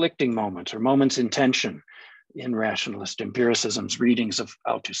conflicting moments or moments in tension in rationalist empiricism's readings of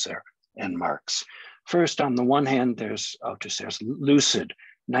Althusser and Marx. First, on the one hand, there's Althusser's lucid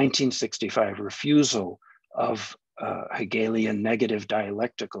 1965 refusal of Hegelian negative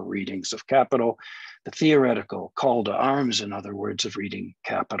dialectical readings of Capital, the theoretical call to arms, in other words, of reading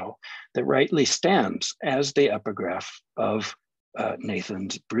Capital, that rightly stands as the epigraph of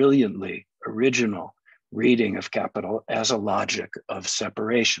Nathan's brilliantly original reading of Capital as a logic of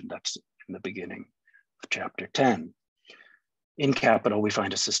separation. That's in the beginning of chapter 10. In Capital, we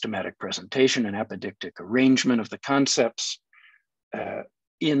find a systematic presentation and apodictic arrangement of the concepts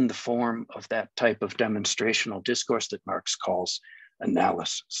in the form of that type of demonstrational discourse that Marx calls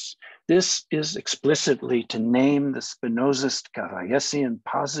analysis. This is explicitly to name the Spinozist Cavaillesian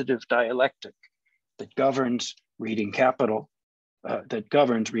positive dialectic that governs Reading Capital,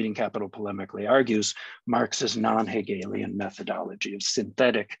 polemically argues Marx's non-Hegelian methodology of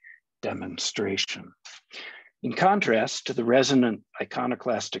synthetic demonstration. In contrast to the resonant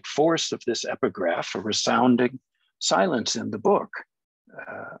iconoclastic force of this epigraph, a resounding silence in the book,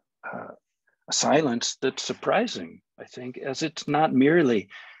 a silence that's surprising, I think, as it's not merely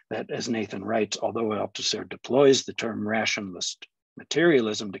that, as Nathan writes, although Althusser deploys the term rationalist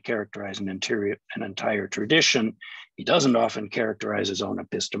materialism to characterize an entire tradition, he doesn't often characterize his own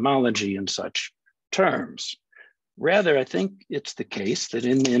epistemology in such terms. Rather, I think it's the case that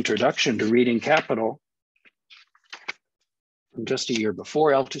in the introduction to Reading Capital, from just a year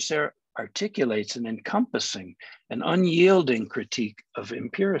before, Althusser articulates an encompassing and unyielding critique of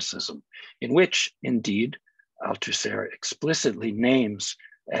empiricism, in which, indeed, Althusser explicitly names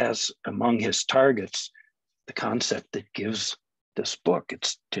as among his targets the concept that gives this book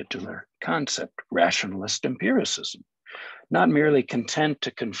its titular concept, rationalist empiricism. Not merely content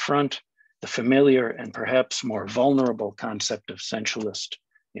to confront the familiar and perhaps more vulnerable concept of sensualist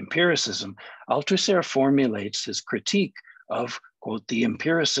empiricism, Althusser formulates his critique of, quote, the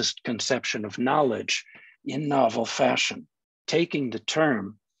empiricist conception of knowledge in novel fashion, taking the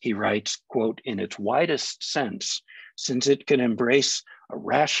term, he writes, quote, in its widest sense, since it can embrace a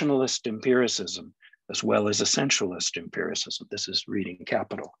rationalist empiricism as well as a sensualist empiricism. This is Reading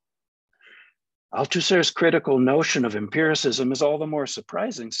Capital. Althusser's critical notion of empiricism is all the more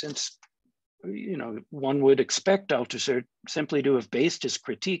surprising since, one would expect Althusser simply to have based his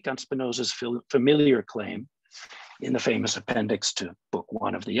critique on Spinoza's familiar claim in the famous appendix to Book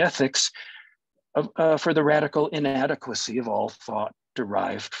 1 of the Ethics for the radical inadequacy of all thought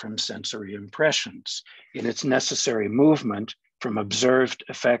derived from sensory impressions in its necessary movement from observed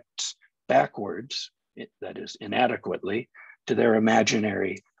effects backwards, that is, inadequately, to their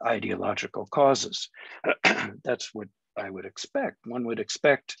imaginary ideological causes. That's what I would expect. One would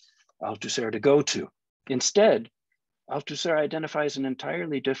expect Althusser to go to. Instead, Althusser identifies an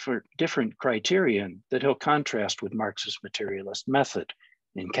entirely different criterion that he'll contrast with Marx's materialist method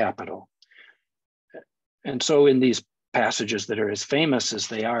in Capital. And so in these passages that are as famous as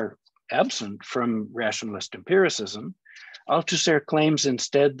they are absent from rationalist empiricism, Althusser claims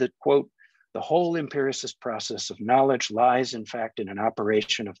instead that, quote, the whole empiricist process of knowledge lies, in fact, in an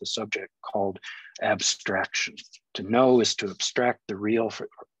operation of the subject called abstraction. To know is to abstract the real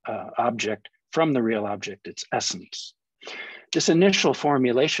object from the real object, its essence. This initial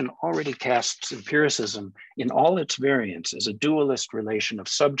formulation already casts empiricism in all its variants as a dualist relation of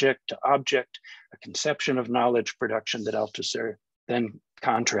subject to object, a conception of knowledge production that Althusser then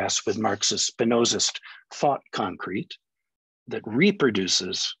contrasts with Marx's Spinozist thought concrete that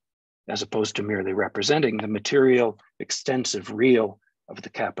reproduces as opposed to merely representing the material, extensive real of the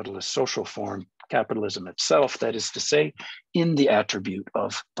capitalist social form, capitalism itself, that is to say, in the attribute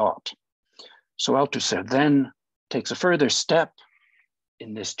of thought. So Althusser then takes a further step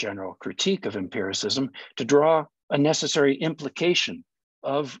in this general critique of empiricism to draw a necessary implication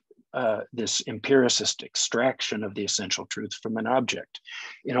of this empiricist extraction of the essential truth from an object.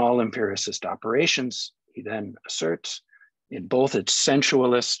 In all empiricist operations, he then asserts, in both its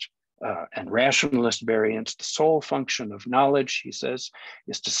sensualist and rationalist variants, the sole function of knowledge, he says,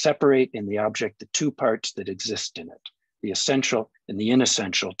 is to separate in the object the two parts that exist in it, the essential and the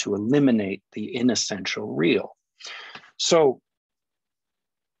inessential, to eliminate the inessential real. So,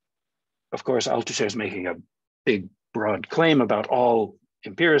 of course, Althusser is making a big, broad claim about all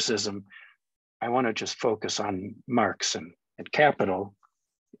empiricism. I want to just focus on Marx and Capital,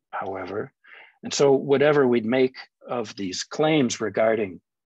 however. And so whatever we'd make of these claims regarding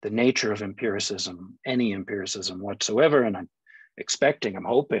the nature of empiricism, any empiricism whatsoever, and I'm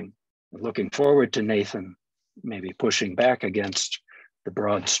hoping, looking forward to Nathan maybe pushing back against the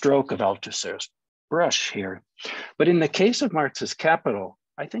broad stroke of Althusser's brush here. But in the case of Marx's Capital,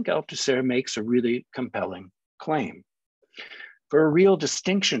 I think Althusser makes a really compelling claim. For a real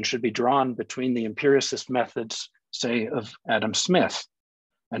distinction should be drawn between the empiricist methods, say, of Adam Smith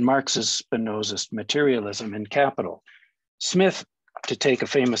and Marx's Spinozist materialism in Capital. Smith, to take a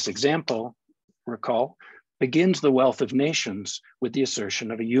famous example, recall, begins The Wealth of Nations with the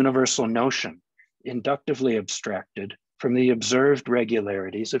assertion of a universal notion, inductively abstracted from the observed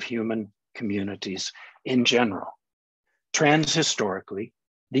regularities of human communities in general. Transhistorically,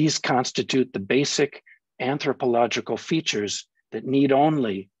 these constitute the basic anthropological features that need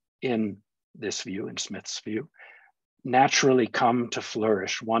only, in this view, in Smith's view, naturally come to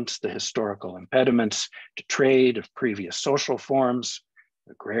flourish once the historical impediments to trade of previous social forms,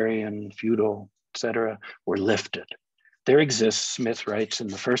 agrarian, feudal, etc., were lifted. There exists, Smith writes in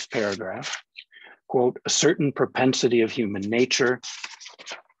the first paragraph, quote, a certain propensity of human nature,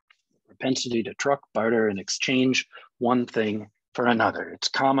 propensity to truck, barter, and exchange one thing for another. It's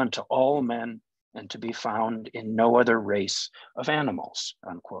common to all men and to be found in no other race of animals,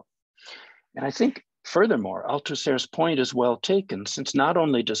 unquote. And I think, furthermore, Althusser's point is well taken, since not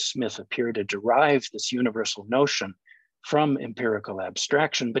only does Smith appear to derive this universal notion from empirical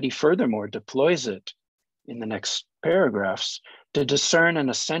abstraction, but he furthermore deploys it in the next paragraphs to discern an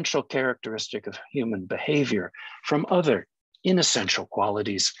essential characteristic of human behavior from other inessential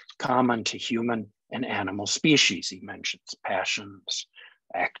qualities common to human and animal species. He mentions passions,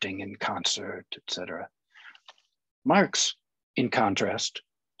 acting in concert, etc. Marx, in contrast,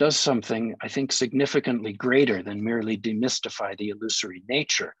 does something, I think, significantly greater than merely demystify the illusory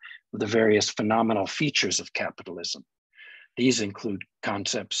nature of the various phenomenal features of capitalism. These include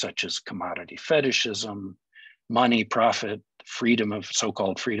concepts such as commodity fetishism, money, profit, freedom of,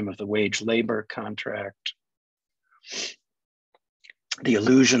 so-called freedom of the wage labor contract, the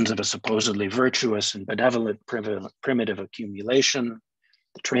illusions of a supposedly virtuous and benevolent primitive accumulation,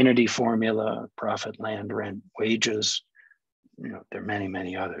 the Trinity formula, profit, land, rent, wages. There are many,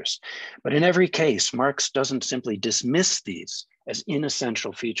 many others. But in every case, Marx doesn't simply dismiss these as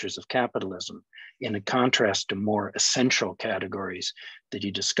inessential features of capitalism in a contrast to more essential categories that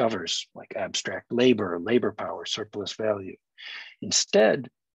he discovers, like abstract labor, labor power, surplus value. Instead,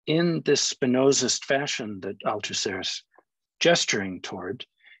 in this Spinozist fashion that Althusser's gesturing toward,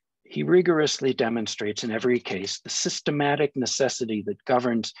 he rigorously demonstrates in every case the systematic necessity that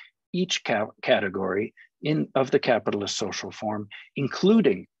governs each category of the capitalist social form,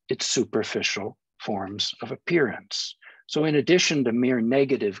 including its superficial forms of appearance. So in addition to mere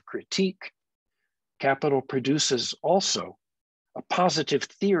negative critique, Capital produces also a positive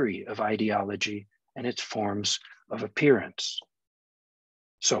theory of ideology and its forms of appearance.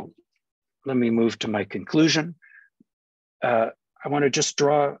 So let me move to my conclusion. I want to just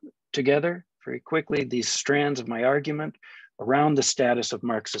draw together very quickly these strands of my argument around the status of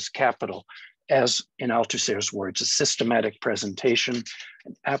Marx's Capital as, in Althusser's words, a systematic presentation,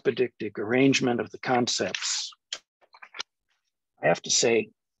 an apodictic arrangement of the concepts. I have to say,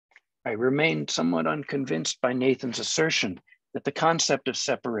 I remain somewhat unconvinced by Nathan's assertion that the concept of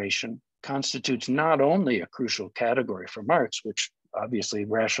separation constitutes not only a crucial category for Marx, which obviously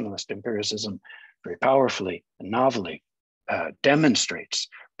rationalist empiricism very powerfully and novelly demonstrates,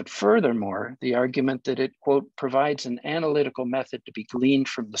 but furthermore, the argument that it, quote, provides an analytical method to be gleaned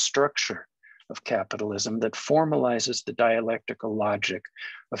from the structure of capitalism that formalizes the dialectical logic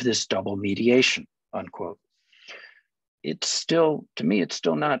of this double mediation, unquote. It's still, to me, it's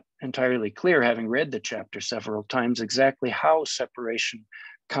still not entirely clear, having read the chapter several times, exactly how separation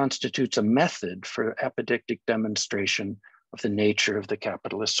constitutes a method for apodictic demonstration of the nature of the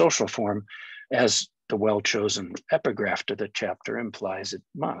capitalist social form, as the well-chosen epigraph to the chapter implies it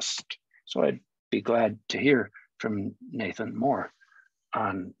must. So I'd be glad to hear from Nathan more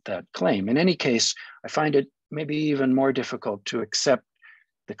on that claim. In any case, I find it maybe even more difficult to accept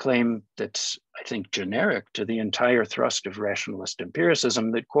the claim that's, I think, generic to the entire thrust of rationalist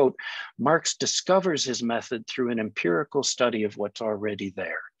empiricism that, quote, Marx discovers his method through an empirical study of what's already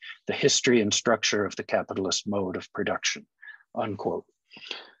there, the history and structure of the capitalist mode of production, unquote.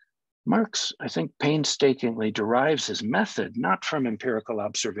 Marx, I think, painstakingly derives his method not from empirical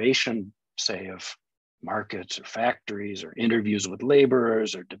observation, say, of markets or factories or interviews with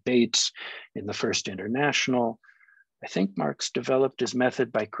laborers or debates in the First International. I think Marx developed his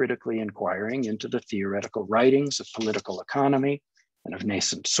method by critically inquiring into the theoretical writings of political economy and of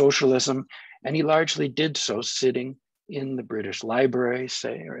nascent socialism, and he largely did so sitting in the British Library,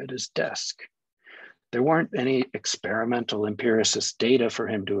 say, or at his desk. There weren't any experimental empiricist data for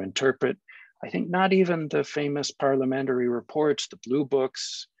him to interpret. I think not even the famous parliamentary reports, the blue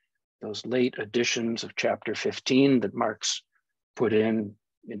books, those late editions of chapter 15 that Marx put in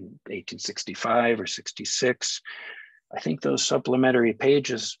 1865 or 66. I think those supplementary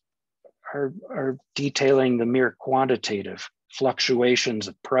pages are detailing the mere quantitative fluctuations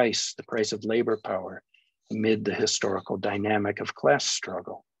of price, the price of labor power, amid the historical dynamic of class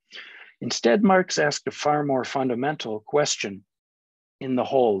struggle. Instead, Marx asked a far more fundamental question in the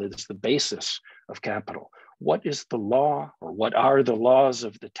whole. It's the basis of capital. What is the law, or what are the laws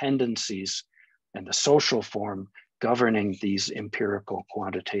of the tendencies and the social form governing these empirical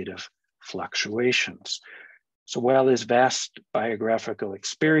quantitative fluctuations? So while his vast biographical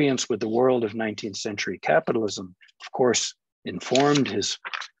experience with the world of 19th century capitalism, of course, informed his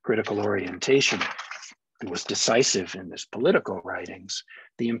critical orientation and was decisive in his political writings,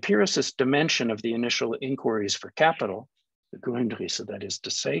 the empiricist dimension of the initial inquiries for capital, the Grundrisse, that is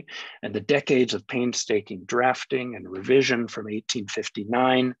to say, and the decades of painstaking drafting and revision from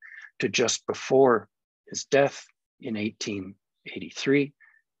 1859 to just before his death in 1883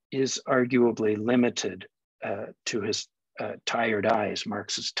 is arguably limited to his tired eyes,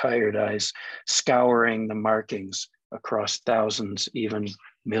 Marx's tired eyes, scouring the markings across thousands, even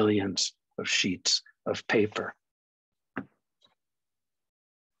millions of sheets of paper.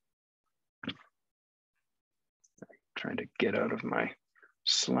 Trying to get out of my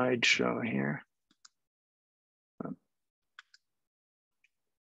slideshow here.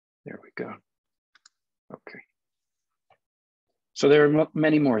 There we go. Okay. So there are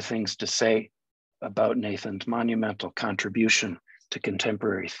many more things to say about Nathan's monumental contribution to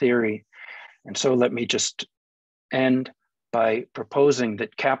contemporary theory. And so let me just end by proposing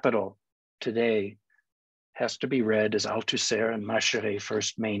that capital today has to be read as Althusser and Macheret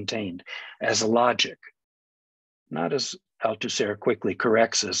first maintained, as a logic, not as Althusser quickly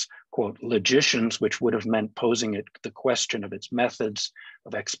corrects as, quote, logicians, which would have meant posing it the question of its methods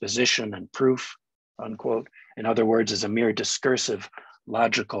of exposition and proof, unquote. In other words, as a mere discursive,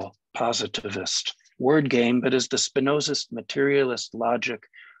 logical, positivist word game, but as the Spinozist materialist logic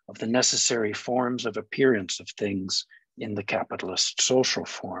of the necessary forms of appearance of things in the capitalist social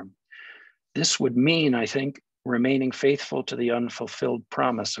form. This would mean, I think, remaining faithful to the unfulfilled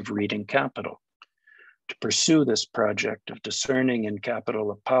promise of reading Capital. To pursue this project of discerning in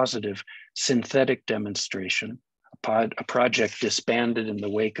Capital a positive synthetic demonstration, a project disbanded in the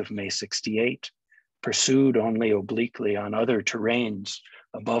wake of May 68, pursued only obliquely on other terrains,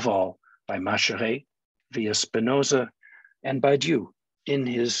 above all by Macheret via Spinoza and Badiou in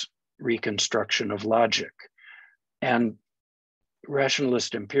his reconstruction of logic. And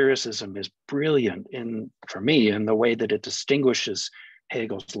rationalist empiricism is brilliant for me, in the way that it distinguishes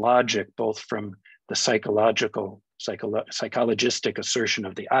Hegel's logic, both from the psychologistic assertion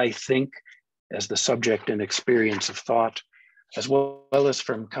of the I think as the subject and experience of thought, as well as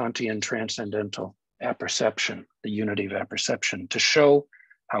from Kantian transcendental apperception, the unity of apperception, to show,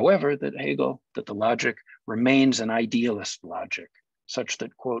 however, that the logic remains an idealist logic, such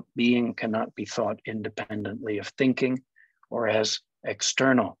that, quote, being cannot be thought independently of thinking or as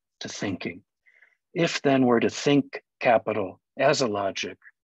external to thinking. If then we're to think capital as a logic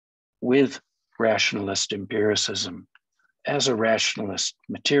with rationalist empiricism, as a rationalist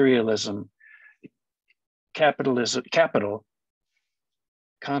materialism, capital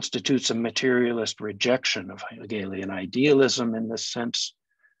constitutes a materialist rejection of Hegelian idealism in this sense.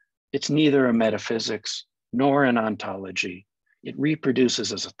 It's neither a metaphysics nor an ontology. It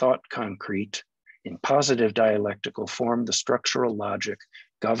reproduces as a thought concrete in positive dialectical form the structural logic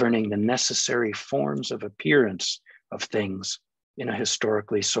governing the necessary forms of appearance of things in a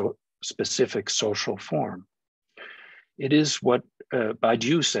historically specific social form. It is what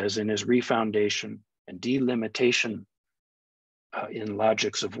Badiou says in his refoundation and delimitation in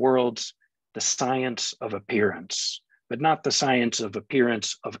Logics of Worlds, the science of appearance, but not the science of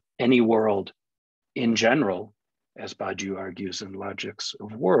appearance of any world in general, as Badiou argues in Logics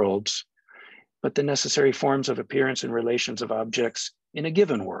of Worlds, but the necessary forms of appearance and relations of objects in a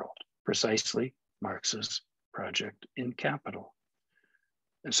given world, precisely Marx's project in Capital.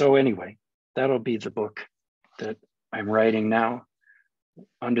 And so anyway, that'll be the book that I'm writing now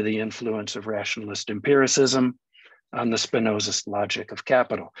under the influence of rationalist empiricism on the Spinozist logic of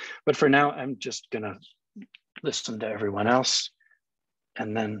capital. But for now, I'm just gonna listen to everyone else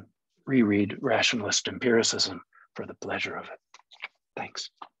and then reread rationalist empiricism for the pleasure of it.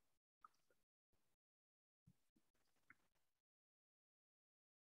 Thanks.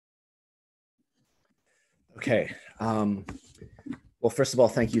 Okay. Well, first of all,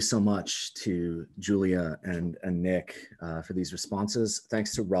 thank you so much to Julia and Nick for these responses.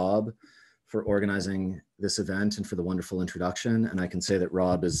 Thanks to Rob for organizing this event and for the wonderful introduction. And I can say that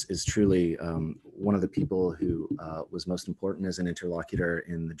Rob is truly one of the people who was most important as an interlocutor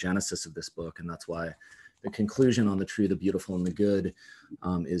in the genesis of this book. And that's why the conclusion on the true, the beautiful, and the good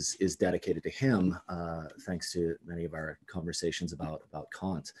is dedicated to him, thanks to many of our conversations about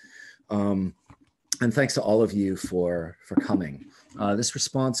Kant. And thanks to all of you for coming. This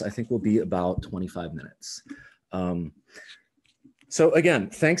response, I think, will be about 25 minutes. So again,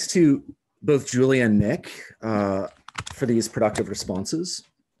 thanks to both Julia and Nick for these productive responses,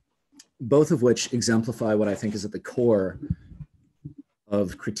 both of which exemplify what I think is at the core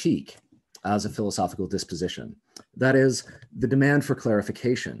of critique as a philosophical disposition. That is, the demand for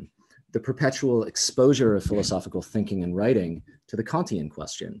clarification, the perpetual exposure of philosophical thinking and writing to the Kantian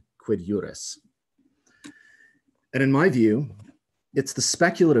question, quid juris? And in my view, it's the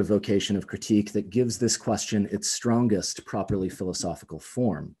speculative vocation of critique that gives this question its strongest properly philosophical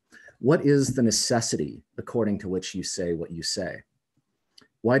form. What is the necessity according to which you say what you say?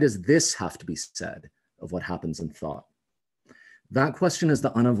 Why does this have to be said of what happens in thought? That question is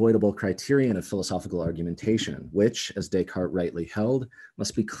the unavoidable criterion of philosophical argumentation, which, as Descartes rightly held,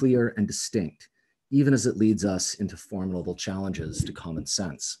 must be clear and distinct, even as it leads us into formidable challenges to common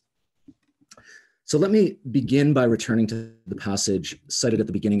sense. So let me begin by returning to the passage cited at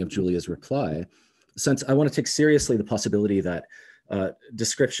the beginning of Julia's reply, since I want to take seriously the possibility that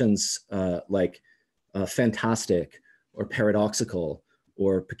descriptions like fantastic or paradoxical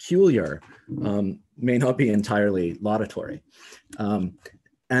or peculiar may not be entirely laudatory.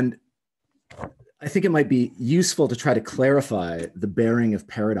 And I think it might be useful to try to clarify the bearing of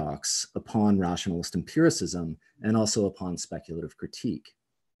paradox upon rationalist empiricism and also upon speculative critique.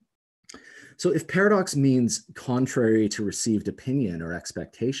 So if paradox means contrary to received opinion or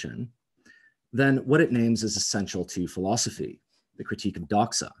expectation, then what it names is essential to philosophy, the critique of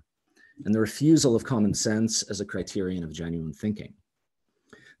doxa, and the refusal of common sense as a criterion of genuine thinking.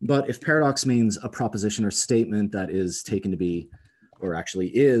 But if paradox means a proposition or statement that is taken to be, or actually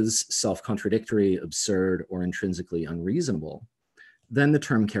is, self-contradictory, absurd, or intrinsically unreasonable, then the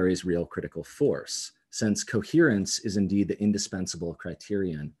term carries real critical force, since coherence is indeed the indispensable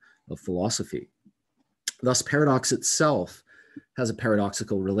criterion of philosophy. Thus, paradox itself has a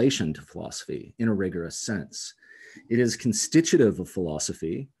paradoxical relation to philosophy in a rigorous sense. It is constitutive of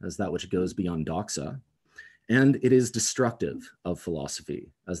philosophy as that which goes beyond doxa, and it is destructive of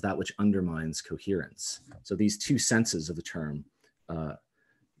philosophy as that which undermines coherence. So these two senses of the term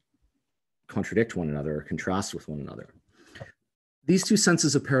contradict one another or contrast with one another. These two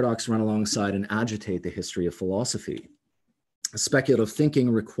senses of paradox run alongside and agitate the history of philosophy. Speculative thinking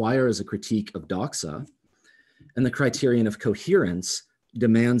requires a critique of doxa, and the criterion of coherence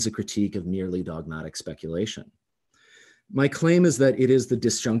demands a critique of merely dogmatic speculation. My claim is that it is the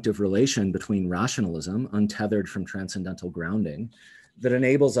disjunctive relation between rationalism, untethered from transcendental grounding, that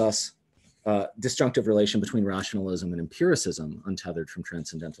enables us, disjunctive relation between rationalism and empiricism, untethered from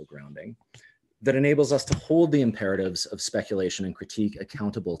transcendental grounding, that enables us to hold the imperatives of speculation and critique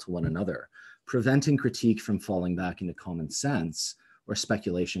accountable to one another, preventing critique from falling back into common sense or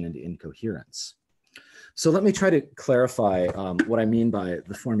speculation into incoherence. So let me try to clarify what I mean by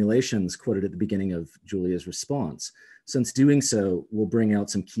the formulations quoted at the beginning of Julia's response, since doing so will bring out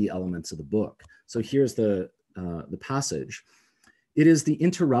some key elements of the book. So here's the passage. It is the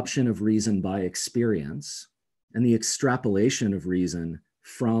interruption of reason by experience and the extrapolation of reason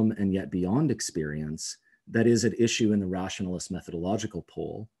from and yet beyond experience that is at issue in the rationalist methodological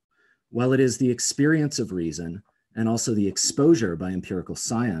pole, while it is the experience of reason and also the exposure by empirical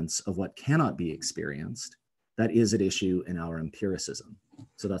science of what cannot be experienced that is at issue in our empiricism.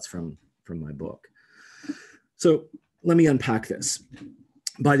 So that's from my book. So let me unpack this.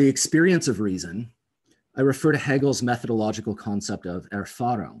 By the experience of reason, I refer to Hegel's methodological concept of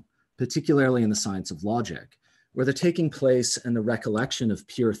Erfahrung, particularly in the science of logic, where the taking place and the recollection of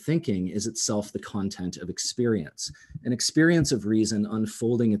pure thinking is itself the content of experience, an experience of reason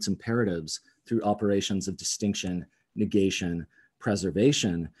unfolding its imperatives through operations of distinction, negation,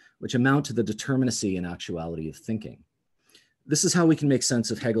 preservation, which amount to the determinacy and actuality of thinking. This is how we can make sense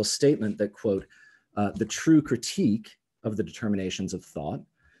of Hegel's statement that, quote, the true critique of the determinations of thought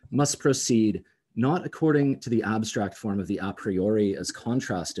must proceed not according to the abstract form of the a priori as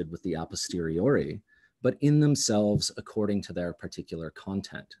contrasted with the a posteriori, but in themselves according to their particular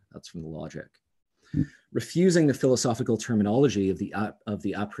content. That's from the Logic. Refusing the philosophical terminology of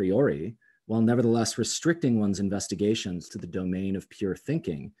the a priori, while nevertheless restricting one's investigations to the domain of pure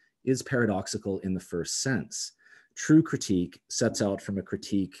thinking, is paradoxical in the first sense. True critique sets out from a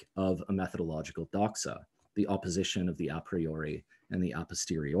critique of a methodological doxa, the opposition of the a priori and the a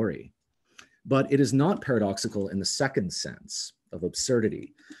posteriori. But it is not paradoxical in the second sense of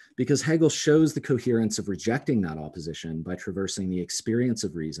absurdity, because Hegel shows the coherence of rejecting that opposition by traversing the experience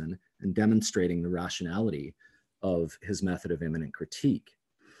of reason and demonstrating the rationality of his method of immanent critique.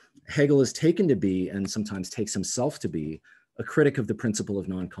 Hegel is taken to be, and sometimes takes himself to be, a critic of the principle of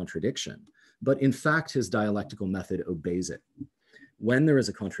non-contradiction, but in fact, his dialectical method obeys it. When there is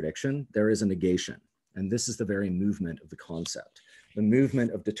a contradiction, there is a negation, and this is the very movement of the concept, the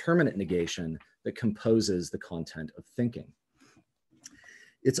movement of determinate negation that composes the content of thinking.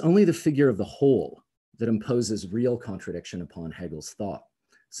 It's only the figure of the whole that imposes real contradiction upon Hegel's thought,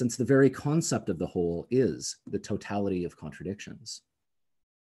 since the very concept of the whole is the totality of contradictions.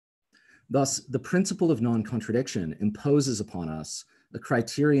 Thus, the principle of non-contradiction imposes upon us a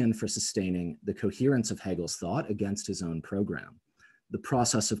criterion for sustaining the coherence of Hegel's thought against his own program. The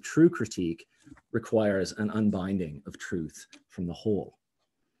process of true critique requires an unbinding of truth from the whole.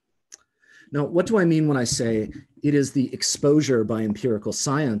 Now, what do I mean when I say it is the exposure by empirical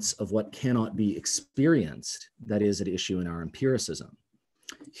science of what cannot be experienced that is at issue in our empiricism?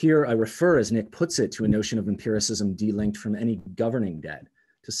 Here I refer, as Nick puts it, to a notion of empiricism delinked from any governing debt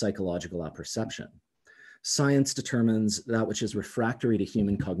to psychological apperception. Science determines that which is refractory to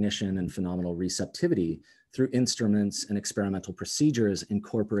human cognition and phenomenal receptivity through instruments and experimental procedures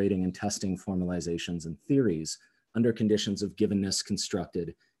incorporating and testing formalizations and theories under conditions of givenness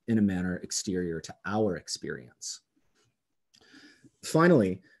constructed in a manner exterior to our experience.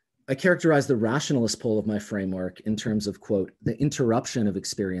 Finally, I characterize the rationalist pole of my framework in terms of, quote, the interruption of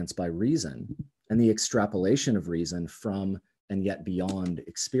experience by reason and the extrapolation of reason from and yet beyond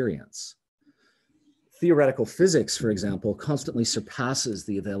experience. Theoretical physics, for example, constantly surpasses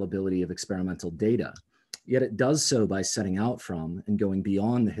the availability of experimental data, yet it does so by setting out from and going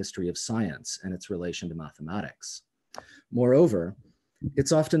beyond the history of science and its relation to mathematics. Moreover,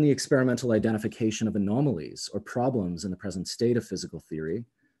 it's often the experimental identification of anomalies or problems in the present state of physical theory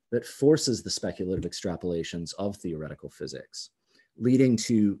that forces the speculative extrapolations of theoretical physics, leading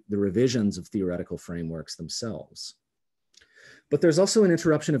to the revisions of theoretical frameworks themselves. But there's also an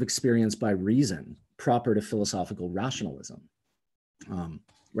interruption of experience by reason proper to philosophical rationalism,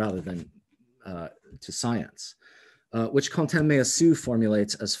 rather than to science, which Quentin-Meillassoux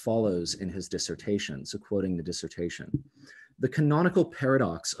formulates as follows in his dissertation. So quoting the dissertation, the canonical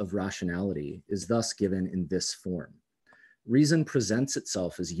paradox of rationality is thus given in this form. Reason presents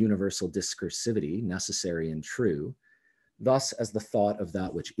itself as universal discursivity, necessary and true, thus as the thought of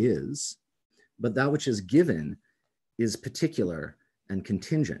that which is, but that which is given is particular and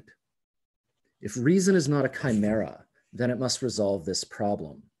contingent. If reason is not a chimera, then it must resolve this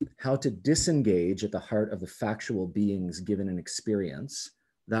problem, how to disengage at the heart of the factual beings given in experience,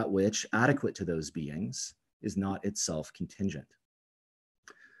 that which, adequate to those beings, is not itself contingent.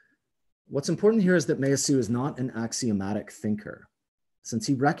 What's important here is that Meillassoux is not an axiomatic thinker, since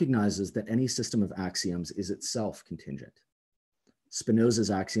he recognizes that any system of axioms is itself contingent. Spinoza's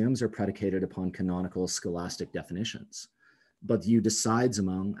axioms are predicated upon canonical scholastic definitions, but View decides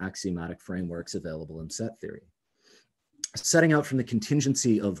among axiomatic frameworks available in set theory. Setting out from the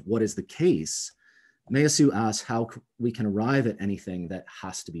contingency of what is the case, Meillassoux asks how we can arrive at anything that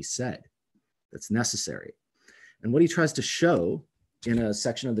has to be said, that's necessary. And what he tries to show in a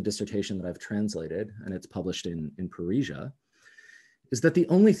section of the dissertation that I've translated, and it's published in Parisia, is that the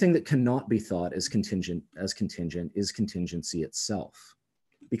only thing that cannot be thought as contingent is contingency itself.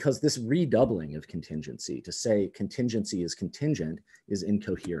 Because this redoubling of contingency, to say contingency is contingent, is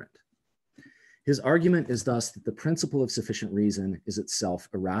incoherent. His argument is thus that the principle of sufficient reason is itself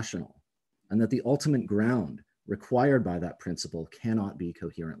irrational, and that the ultimate ground required by that principle cannot be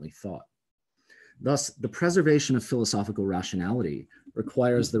coherently thought. Thus, the preservation of philosophical rationality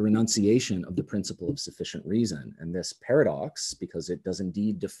requires the renunciation of the principle of sufficient reason. And this paradox, because it does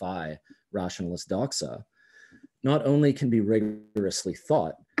indeed defy rationalist doxa, not only can be rigorously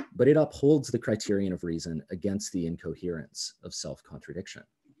thought, but it upholds the criterion of reason against the incoherence of self-contradiction.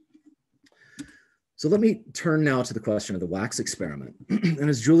 So let me turn now to the question of the wax experiment. And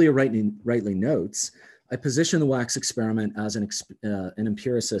as Julia rightly notes, I position the wax experiment as an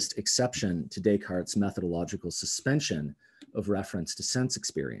empiricist exception to Descartes' methodological suspension of reference to sense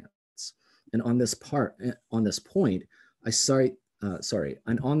experience. And on this point, I cite Martial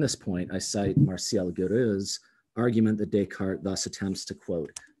Guereu's argument that Descartes thus attempts to,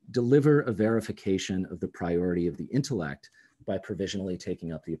 quote, deliver a verification of the priority of the intellect by provisionally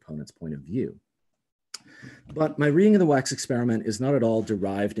taking up the opponent's point of view. But my reading of the wax experiment is not at all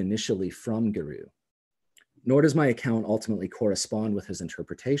derived initially from Guereu, nor does my account ultimately correspond with his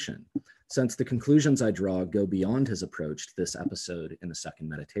interpretation, since the conclusions I draw go beyond his approach to this episode in the second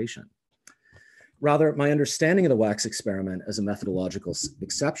meditation. Rather, my understanding of the wax experiment as a methodological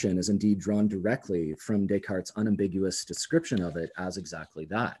exception is indeed drawn directly from Descartes' unambiguous description of it as exactly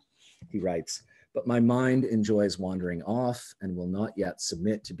that. He writes, "But my mind enjoys wandering off and will not yet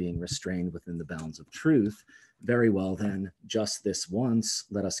submit to being restrained within the bounds of truth. Very well then, just this once,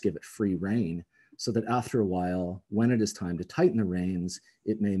 let us give it free rein, so that after a while, when it is time to tighten the reins,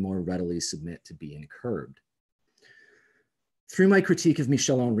 it may more readily submit to being curbed." Through my critique of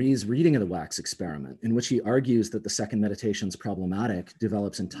Michel Henry's reading of the wax experiment, in which he argues that the second meditation's problematic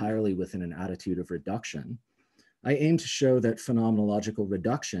develops entirely within an attitude of reduction, I aim to show that phenomenological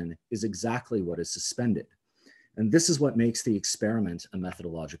reduction is exactly what is suspended. And this is what makes the experiment a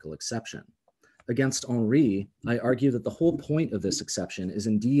methodological exception. Against Henry, I argue that the whole point of this exception is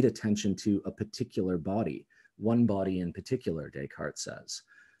indeed attention to a particular body, one body in particular, Descartes says,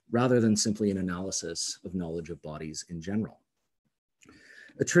 rather than simply an analysis of knowledge of bodies in general.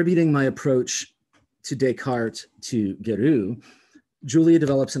 Attributing my approach to Descartes to Guereu, Julia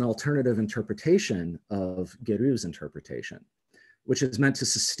develops an alternative interpretation of Guereu's interpretation, which is meant to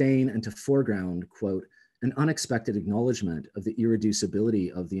sustain and to foreground, quote, an unexpected acknowledgement of the irreducibility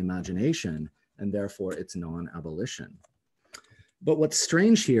of the imagination and therefore its non-abolition. But what's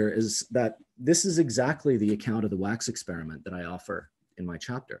strange here is that this is exactly the account of the wax experiment that I offer in my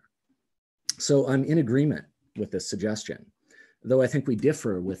chapter. So I'm in agreement with this suggestion, though I think we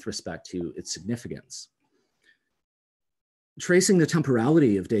differ with respect to its significance. Tracing the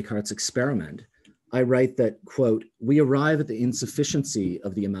temporality of Descartes' experiment, I write that, quote, we arrive at the insufficiency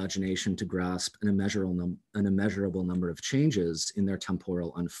of the imagination to grasp an immeasurable number of changes in their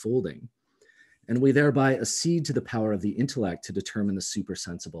temporal unfolding, and we thereby accede to the power of the intellect to determine the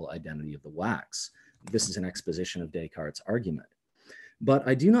supersensible identity of the wax. This is an exposition of Descartes' argument. But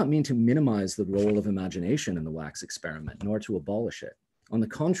I do not mean to minimize the role of imagination in the wax experiment, nor to abolish it. On the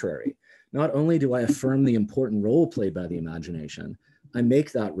contrary, not only do I affirm the important role played by the imagination, I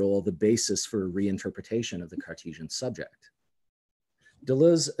make that role the basis for a reinterpretation of the Cartesian subject.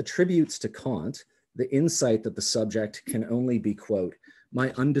 Deleuze attributes to Kant the insight that the subject can only be, quote,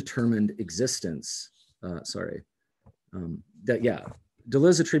 my undetermined existence,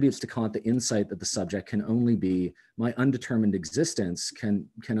 Deleuze attributes to Kant the insight that the subject can only be, my undetermined existence can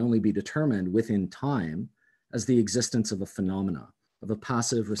only be determined within time as the existence of a phenomena, of a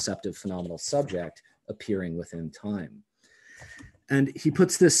passive receptive phenomenal subject appearing within time. And he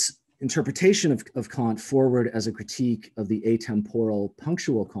puts this interpretation of Kant forward as a critique of the atemporal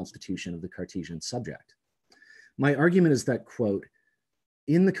punctual constitution of the Cartesian subject. My argument is that, quote,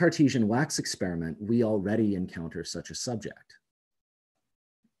 in the Cartesian wax experiment, we already encounter such a subject.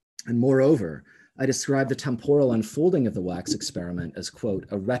 And moreover, I describe the temporal unfolding of the wax experiment as, quote,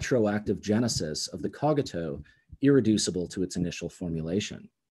 a retroactive genesis of the cogito irreducible to its initial formulation.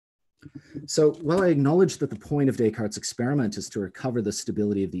 So while I acknowledge that the point of Descartes' experiment is to recover the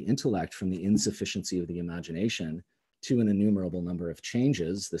stability of the intellect from the insufficiency of the imagination to an innumerable number of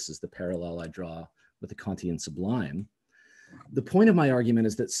changes, this is the parallel I draw with the Kantian sublime, the point of my argument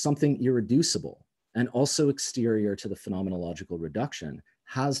is that something irreducible and also exterior to the phenomenological reduction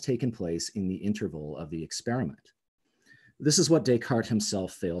has taken place in the interval of the experiment. This is what Descartes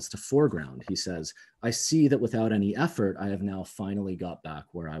himself fails to foreground. He says, I see that without any effort, I have now finally got back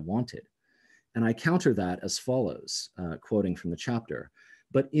where I wanted. And I counter that as follows, quoting from the chapter,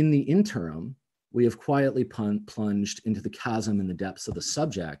 but in the interim, we have quietly plunged into the chasm in the depths of the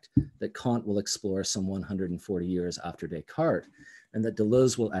subject that Kant will explore some 140 years after Descartes, and that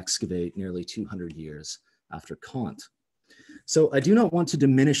Deleuze will excavate nearly 200 years after Kant. So I do not want to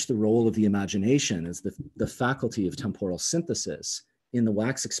diminish the role of the imagination as the faculty of temporal synthesis in the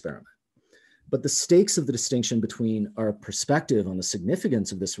wax experiment. But the stakes of the distinction between our perspective on the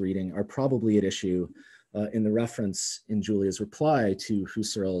significance of this reading are probably at issue in the reference in Julia's reply to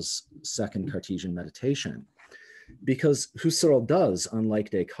Husserl's second Cartesian meditation, because Husserl does, unlike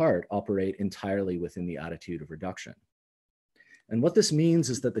Descartes, operate entirely within the attitude of reduction. And what this means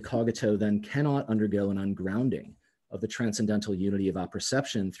is that the cogito then cannot undergo an ungrounding of the transcendental unity of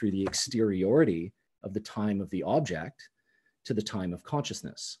apperception through the exteriority of the time of the object to the time of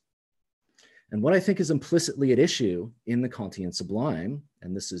consciousness. And what I think is implicitly at issue in the Kantian sublime,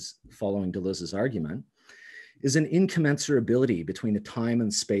 and this is following Deleuze's argument, is an incommensurability between the time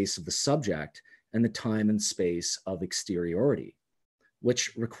and space of the subject and the time and space of exteriority,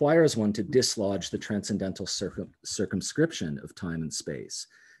 which requires one to dislodge the transcendental circumscription of time and space,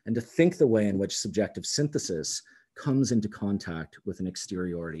 and to think the way in which subjective synthesis comes into contact with an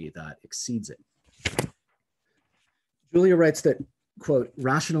exteriority that exceeds it. Julia writes that, quote,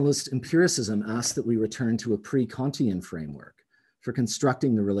 rationalist empiricism asks that we return to a pre-Kantian framework for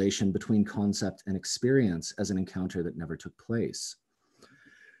constructing the relation between concept and experience as an encounter that never took place.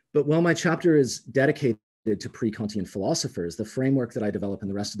 But while my chapter is dedicated to pre-Kantian philosophers, the framework that I develop in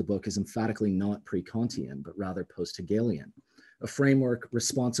the rest of the book is emphatically not pre-Kantian, but rather post-Hegelian, a framework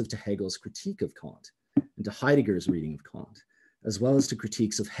responsive to Hegel's critique of Kant and to Heidegger's reading of Kant, as well as to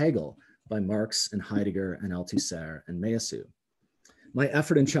critiques of Hegel by Marx and Heidegger and Althusser and Meillassoux. My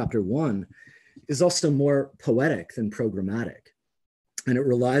effort in chapter 1 is also more poetic than programmatic, and it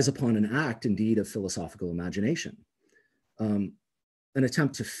relies upon an act, indeed, of philosophical imagination, an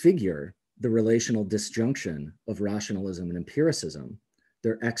attempt to figure the relational disjunction of rationalism and empiricism,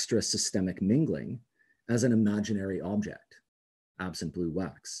 their extra-systemic mingling, as an imaginary object, absent blue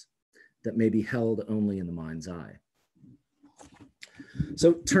wax, that may be held only in the mind's eye.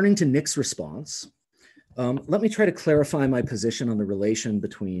 So turning to Nick's response, let me try to clarify my position on the relation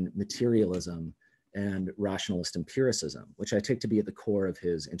between materialism and rationalist empiricism, which I take to be at the core of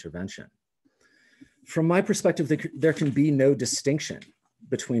his intervention. From my perspective, there can be no distinction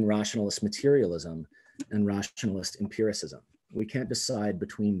between rationalist materialism and rationalist empiricism. We can't decide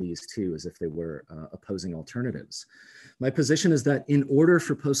between these two as if they were opposing alternatives. My position is that in order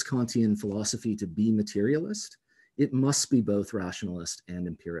for post-Kantian philosophy to be materialist, it must be both rationalist and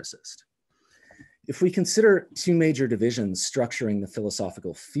empiricist. If we consider two major divisions structuring the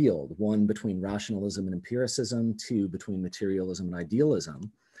philosophical field, one between rationalism and empiricism, two between materialism and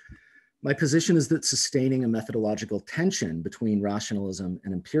idealism, my position is that sustaining a methodological tension between rationalism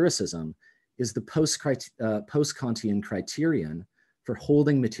and empiricism is the post-Kantian criterion for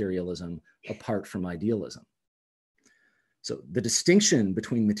holding materialism apart from idealism. So the distinction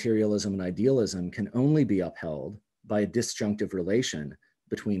between materialism and idealism can only be upheld by a disjunctive relation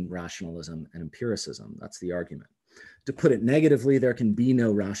between rationalism and empiricism. That's the argument. To put it negatively, there can be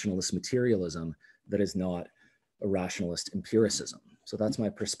no rationalist materialism that is not a rationalist empiricism. So that's my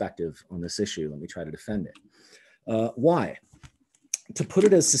perspective on this issue. Let me try to defend it. Why? To put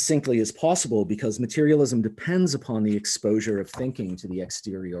it as succinctly as possible, because materialism depends upon the exposure of thinking to the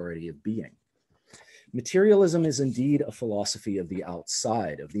exteriority of being. Materialism is indeed a philosophy of the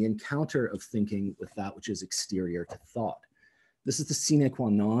outside, of the encounter of thinking with that which is exterior to thought. This is the sine qua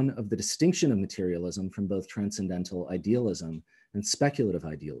non of the distinction of materialism from both transcendental idealism and speculative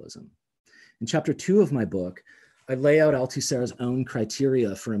idealism. In chapter 2 of my book, I lay out Althusser's own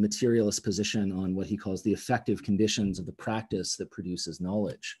criteria for a materialist position on what he calls the effective conditions of the practice that produces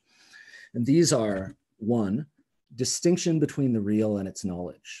knowledge. And these are: 1, distinction between the real and its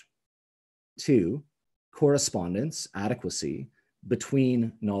knowledge; 2, correspondence, adequacy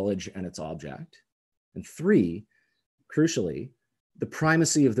between knowledge and its object; and 3, crucially, the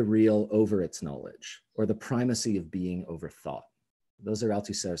primacy of the real over its knowledge, or the primacy of being over thought. Those are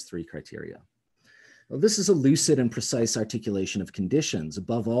Althusser's 3 criteria. Well, this is a lucid and precise articulation of conditions,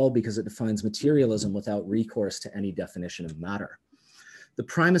 above all because it defines materialism without recourse to any definition of matter. The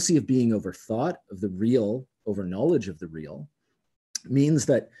primacy of being over thought, of the real over knowledge of the real, means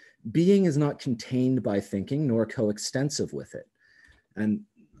that being is not contained by thinking nor coextensive with it. And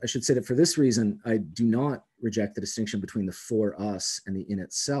I should say that for this reason, I do not reject the distinction between the for us and the in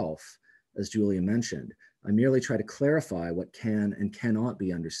itself, as Julia mentioned. I merely try to clarify what can and cannot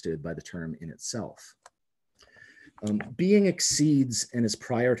be understood by the term in itself. Being exceeds and is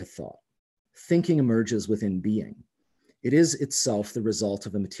prior to thought. Thinking emerges within being. It is itself the result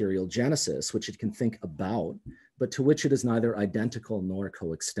of a material genesis, which it can think about, but to which it is neither identical nor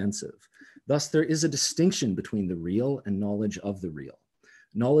coextensive. Thus, there is a distinction between the real and knowledge of the real.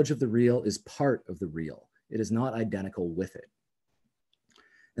 Knowledge of the real is part of the real. It is not identical with it.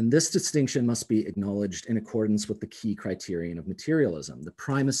 And this distinction must be acknowledged in accordance with the key criterion of materialism, the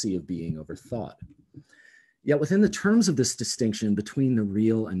primacy of being over thought. Yet within the terms of this distinction between the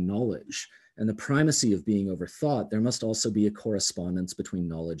real and knowledge, and the primacy of being over thought, there must also be a correspondence between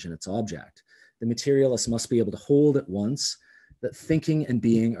knowledge and its object. The materialist must be able to hold at once that thinking and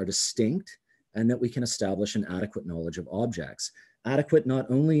being are distinct, and that we can establish an adequate knowledge of objects. Adequate not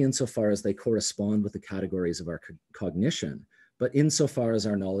only insofar as they correspond with the categories of our cognition, but insofar as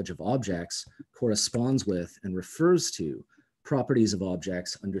our knowledge of objects corresponds with and refers to properties of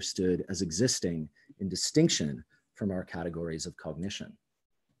objects understood as existing in distinction from our categories of cognition.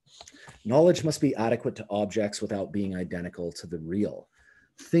 Knowledge must be adequate to objects without being identical to the real.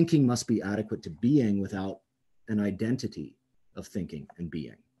 Thinking must be adequate to being without an identity of thinking and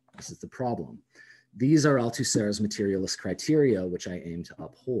being. This is the problem. These are Althusser's materialist criteria, which I aim to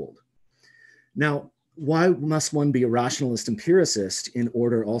uphold. Now, why must one be a rationalist empiricist in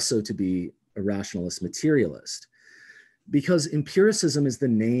order also to be a rationalist materialist? Because empiricism is the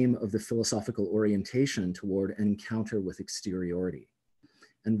name of the philosophical orientation toward an encounter with exteriority.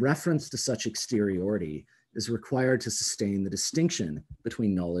 And reference to such exteriority is required to sustain the distinction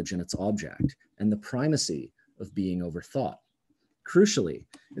between knowledge and its object, and the primacy of being over thought. Crucially,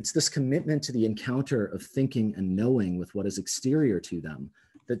 it's this commitment to the encounter of thinking and knowing with what is exterior to them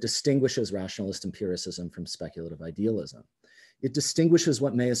that distinguishes rationalist empiricism from speculative idealism. It distinguishes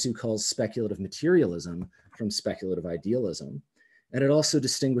what Meillassoux calls speculative materialism from speculative idealism, and it also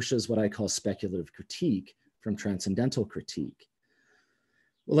distinguishes what I call speculative critique from transcendental critique.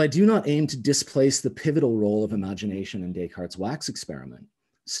 Well, I do not aim to displace the pivotal role of imagination in Descartes' wax experiment.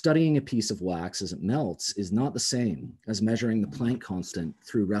 Studying a piece of wax as it melts is not the same as measuring the Planck constant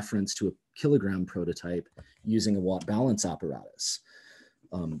through reference to a kilogram prototype using a Watt balance apparatus.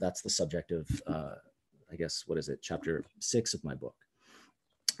 That's the subject of, I guess, what is it, chapter 6 of my book.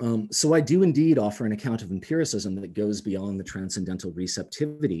 So I do indeed offer an account of empiricism that goes beyond the transcendental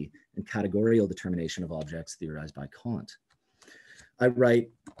receptivity and categorical determination of objects theorized by Kant. I write,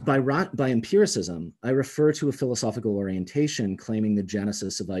 by empiricism, I refer to a philosophical orientation claiming the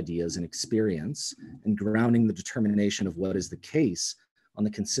genesis of ideas and experience and grounding the determination of what is the case on the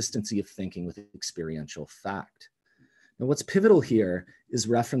consistency of thinking with experiential fact. Now, what's pivotal here is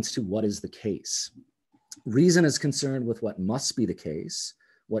reference to what is the case. Reason is concerned with what must be the case,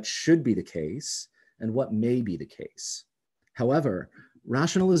 what should be the case, and what may be the case. However,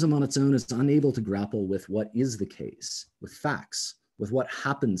 rationalism on its own is unable to grapple with what is the case, with facts, with what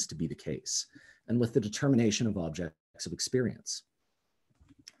happens to be the case, and with the determination of objects of experience.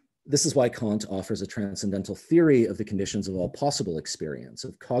 This is why Kant offers a transcendental theory of the conditions of all possible experience,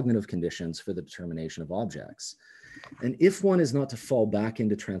 of cognitive conditions for the determination of objects. And if one is not to fall back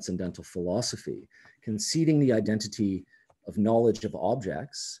into transcendental philosophy, conceding the identity of knowledge of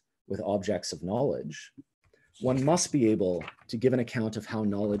objects with objects of knowledge, one must be able to give an account of how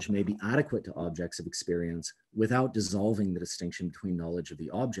knowledge may be adequate to objects of experience without dissolving the distinction between knowledge of the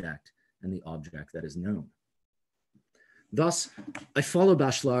object and the object that is known. Thus, I follow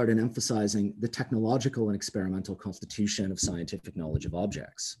Bachelard in emphasizing the technological and experimental constitution of scientific knowledge of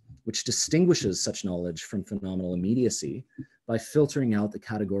objects, which distinguishes such knowledge from phenomenal immediacy by filtering out the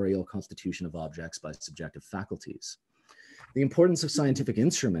categorical constitution of objects by subjective faculties. The importance of scientific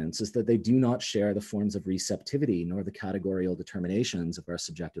instruments is that they do not share the forms of receptivity nor the categorical determinations of our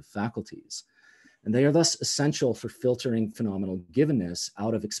subjective faculties. And they are thus essential for filtering phenomenal givenness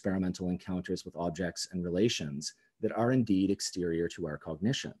out of experimental encounters with objects and relations that are indeed exterior to our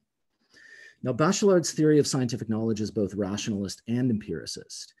cognition. Now, Bachelard's theory of scientific knowledge is both rationalist and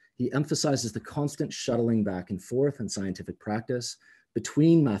empiricist. He emphasizes the constant shuttling back and forth in scientific practice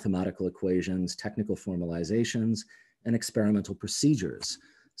between mathematical equations, technical formalizations, and experimental procedures,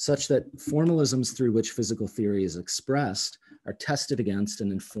 such that formalisms through which physical theory is expressed are tested against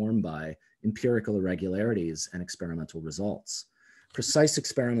and informed by empirical irregularities and experimental results. Precise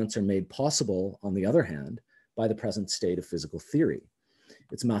experiments are made possible, on the other hand, by the present state of physical theory,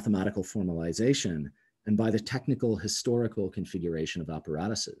 its mathematical formalization, and by the technical historical configuration of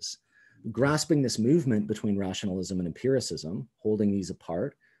apparatuses. Grasping this movement between rationalism and empiricism, holding these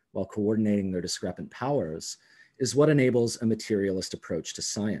apart while coordinating their discrepant powers, is what enables a materialist approach to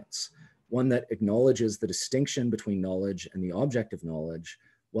science, one that acknowledges the distinction between knowledge and the object of knowledge,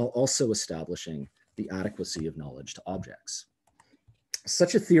 while also establishing the adequacy of knowledge to objects.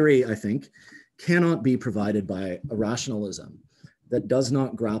 Such a theory, I think, cannot be provided by a rationalism that does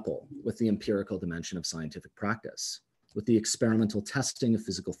not grapple with the empirical dimension of scientific practice, with the experimental testing of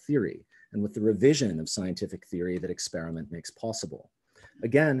physical theory, and with the revision of scientific theory that experiment makes possible.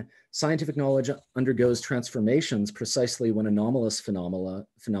 Again, scientific knowledge undergoes transformations precisely when anomalous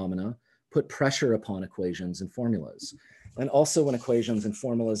phenomena put pressure upon equations and formulas, and also when equations and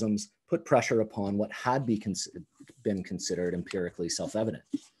formalisms put pressure upon what had been considered empirically self-evident.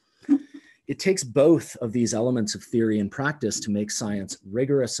 It takes both of these elements of theory and practice to make science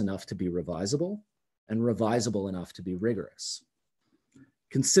rigorous enough to be revisable and revisable enough to be rigorous.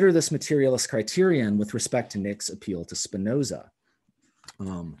 Consider this materialist criterion with respect to Nick's appeal to Spinoza,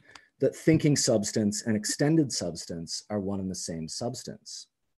 that thinking substance and extended substance are one and the same substance.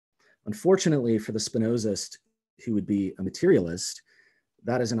 Unfortunately for the Spinozist who would be a materialist,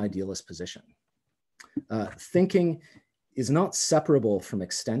 that is an idealist position. Thinking is not separable from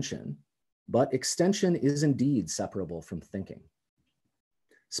extension, but extension is indeed separable from thinking.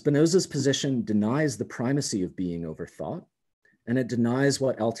 Spinoza's position denies the primacy of being over thought, and it denies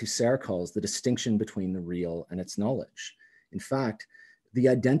what Althusser calls the distinction between the real and its knowledge. In fact, the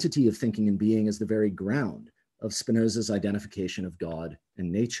identity of thinking and being is the very ground of Spinoza's identification of God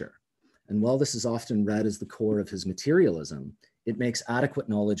and nature. And while this is often read as the core of his materialism, it makes adequate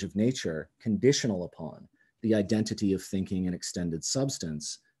knowledge of nature conditional upon the identity of thinking and extended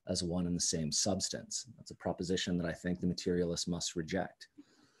substance as one and the same substance. That's a proposition that I think the materialist must reject.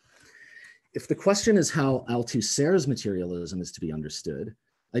 If the question is how Althusser's materialism is to be understood,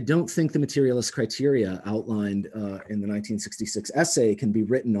 I don't think the materialist criteria outlined in the 1966 essay can be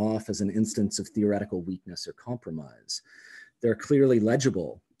written off as an instance of theoretical weakness or compromise. They're clearly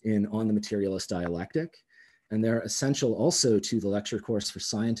legible on the materialist dialectic, and they're essential also to the lecture course for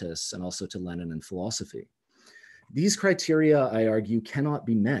scientists and also to Lenin and philosophy. These criteria, I argue, cannot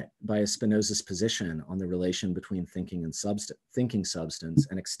be met by a Spinozist position on the relation between thinking substance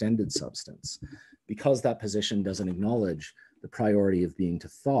and extended substance, because that position doesn't acknowledge the priority of being to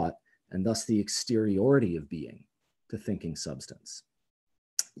thought, and thus the exteriority of being to thinking substance,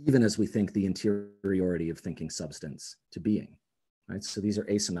 even as we think the interiority of thinking substance to being, right? So these are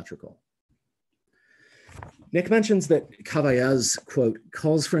asymmetrical. Nick mentions that Cavaillés, quote,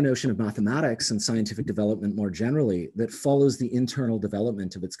 calls for a notion of mathematics and scientific development more generally that follows the internal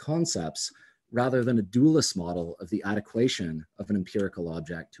development of its concepts rather than a dualist model of the adequation of an empirical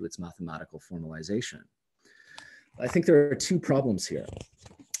object to its mathematical formalization. I think there are two problems here.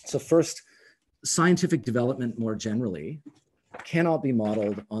 So first, scientific development more generally cannot be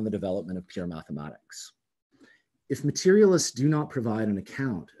modeled on the development of pure mathematics. If materialists do not provide an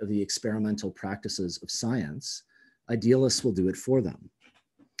account of the experimental practices of science, idealists will do it for them.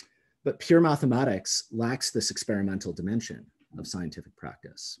 But pure mathematics lacks this experimental dimension of scientific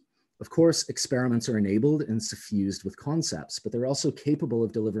practice. Of course, experiments are enabled and suffused with concepts, but they're also capable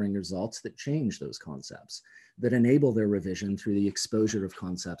of delivering results that change those concepts, that enable their revision through the exposure of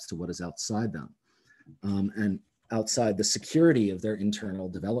concepts to what is outside them, and outside the security of their internal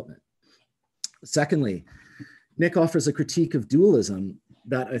development. Secondly, Nick offers a critique of dualism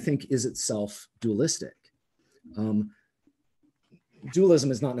that I think is itself dualistic.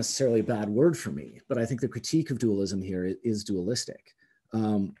 Dualism is not necessarily a bad word for me, but I think the critique of dualism here is dualistic.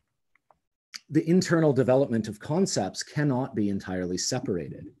 The internal development of concepts cannot be entirely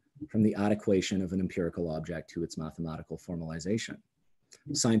separated from the adequation of an empirical object to its mathematical formalization.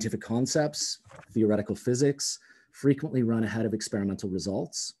 Scientific concepts, theoretical physics, frequently run ahead of experimental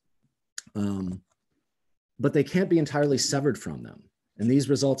results, but they can't be entirely severed from them. And these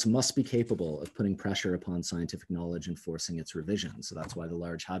results must be capable of putting pressure upon scientific knowledge and forcing its revision. So that's why the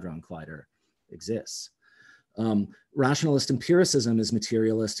Large Hadron Collider exists. Rationalist empiricism is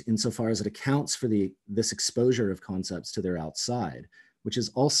materialist insofar as it accounts for this exposure of concepts to their outside, which is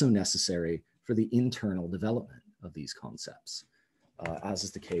also necessary for the internal development of these concepts, as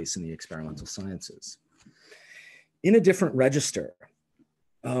is the case in the experimental sciences. In a different register,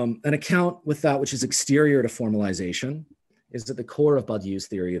 an account with that which is exterior to formalization is at the core of Badiou's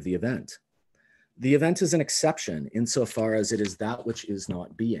theory of the event. The event is an exception insofar as it is that which is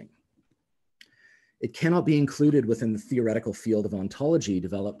not being. It cannot be included within the theoretical field of ontology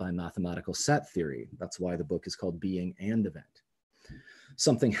developed by mathematical set theory. That's why the book is called Being and Event.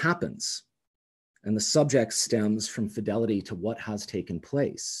 Something happens, and the subject stems from fidelity to what has taken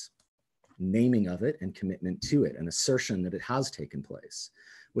place, naming of it and commitment to it, an assertion that it has taken place,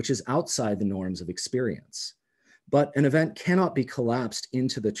 which is outside the norms of experience. But an event cannot be collapsed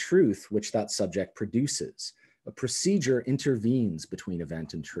into the truth which that subject produces. A procedure intervenes between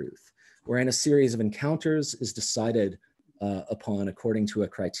event and truth, wherein a series of encounters is decided upon according to a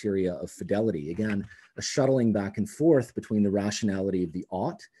criteria of fidelity. Again, a shuttling back and forth between the rationality of the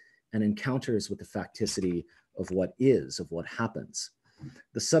ought and encounters with the facticity of what is, of what happens.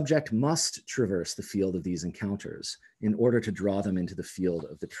 The subject must traverse the field of these encounters in order to draw them into the field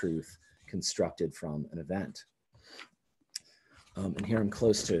of the truth constructed from an event. And here I'm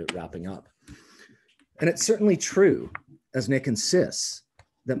close to wrapping up. And it's certainly true, as Nick insists,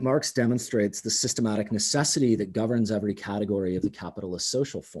 that Marx demonstrates the systematic necessity that governs every category of the capitalist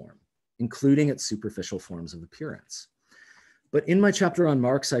social form, including its superficial forms of appearance. But in my chapter on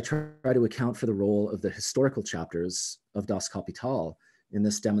Marx, I try to account for the role of the historical chapters of Das Kapital in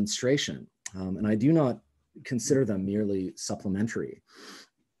this demonstration. And I do not consider them merely supplementary.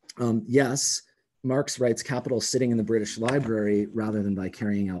 Yes, Marx writes Capital sitting in the British Library rather than by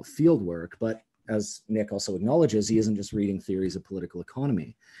carrying out field work, but as Nick also acknowledges, he isn't just reading theories of political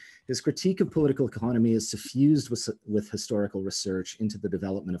economy. His critique of political economy is suffused with historical research into the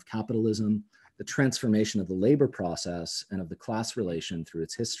development of capitalism, the transformation of the labor process, and of the class relation through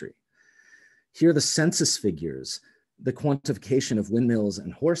its history. Here, the census figures, the quantification of windmills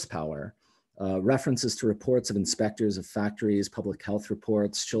and horsepower, references to reports of inspectors of factories, public health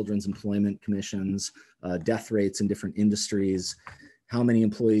reports, children's employment commissions, death rates in different industries, how many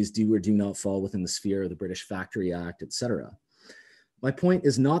employees do or do not fall within the sphere of the British Factory Act, etc. My point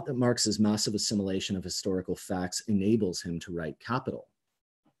is not that Marx's massive assimilation of historical facts enables him to write Capital.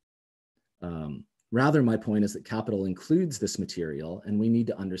 Rather, my point is that Capital includes this material, and we need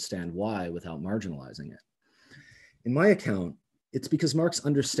to understand why without marginalizing it. In my account, it's because Marx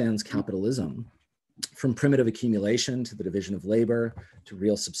understands capitalism, from primitive accumulation to the division of labor, to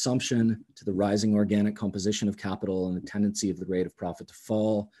real subsumption, to the rising organic composition of capital and the tendency of the rate of profit to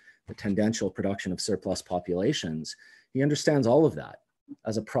fall, the tendential production of surplus populations. He understands all of that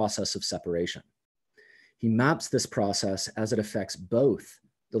as a process of separation. He maps this process as it affects both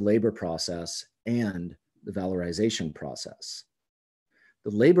the labor process and the valorization process.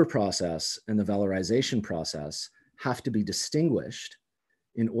 The labor process and the valorization process have to be distinguished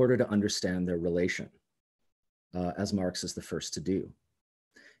in order to understand their relation, as Marx is the first to do.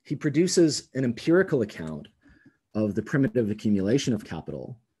 He produces an empirical account of the primitive accumulation of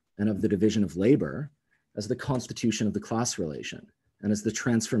capital and of the division of labor as the constitution of the class relation and as the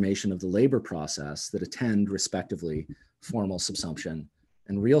transformation of the labor process that attend, respectively, formal subsumption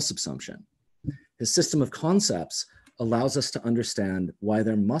and real subsumption. His system of concepts allows us to understand why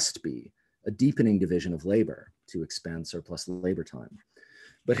there must be a deepening division of labor to expand surplus labor time.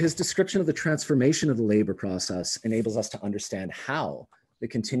 But his description of the transformation of the labor process enables us to understand how the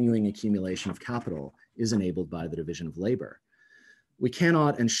continuing accumulation of capital is enabled by the division of labor. We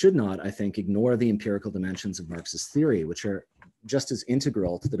cannot and should not, I think, ignore the empirical dimensions of Marx's theory, which are just as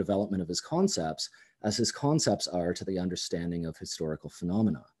integral to the development of his concepts as his concepts are to the understanding of historical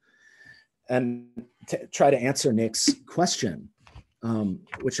phenomena. And to try to answer Nick's question,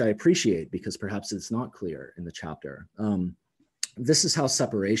 which I appreciate because perhaps it's not clear in the chapter. This is how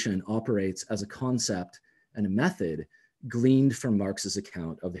separation operates as a concept and a method gleaned from Marx's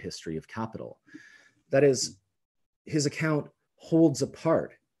account of the history of capital. That is, his account holds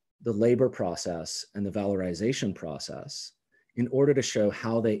apart the labor process and the valorization process in order to show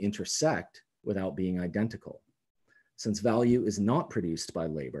how they intersect without being identical. Since value is not produced by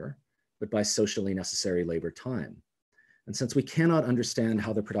labor, but by socially necessary labor time. And since we cannot understand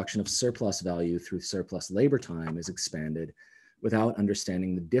how the production of surplus value through surplus labor time is expanded without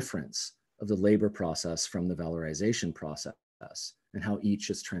understanding the difference of the labor process from the valorization process and how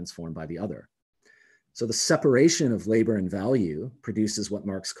each is transformed by the other. So the separation of labor and value produces what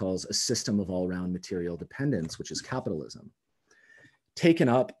Marx calls a system of all-round material dependence, which is capitalism. Taken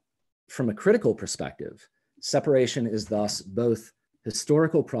up from a critical perspective, separation is thus both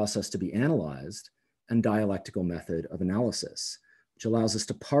historical process to be analyzed and dialectical method of analysis, which allows us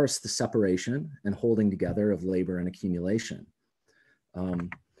to parse the separation and holding together of labor and accumulation.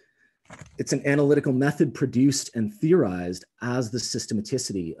 It's an analytical method produced and theorized as the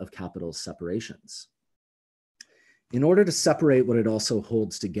systematicity of capital's separations. In order to separate what it also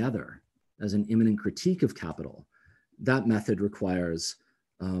holds together as an immanent critique of capital, that method requires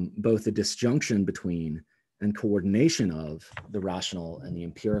both a disjunction between and coordination of the rational and the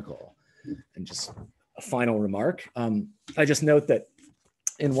empirical. And just a final remark, I just note that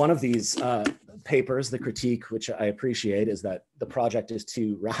in one of these papers, the critique, which I appreciate, is that the project is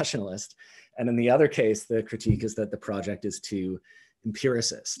too rationalist. And in the other case, the critique is that the project is too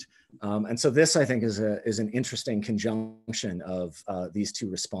empiricist. And so this, I think, is an interesting conjunction of these two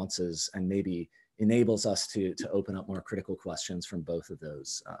responses and maybe enables us to open up more critical questions from both of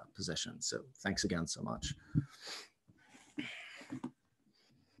those positions. So thanks again so much.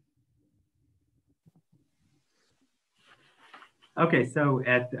 Okay, so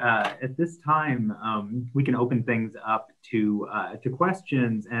at this time, we can open things up to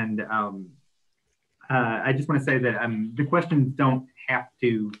questions, and I just want to say that the questions don't have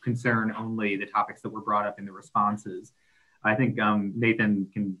to concern only the topics that were brought up in the responses. I think Nathan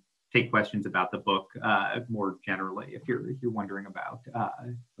can take questions about the book more generally if you're wondering about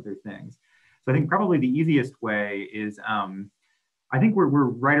other things. So I think probably the easiest way is I think we're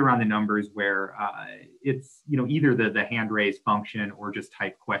right around the numbers where it's either the hand raise function or just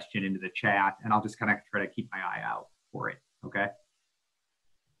type question into the chat, and I'll just kind of try to keep my eye out for it. Okay.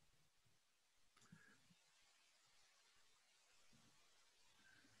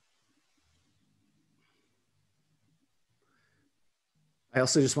 I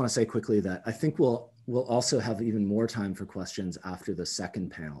also just want to say quickly that I think we'll also have even more time for questions after the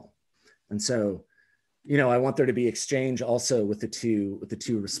second panel. And so, I want there to be exchange also with the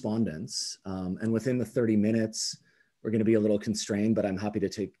two respondents. And within the 30 minutes, we're going to be a little constrained, but I'm happy to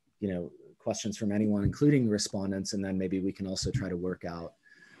take, questions from anyone, including respondents. And then maybe we can also try to work out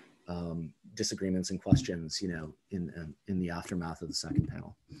disagreements and questions, in the aftermath of the second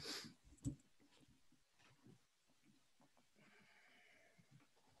panel.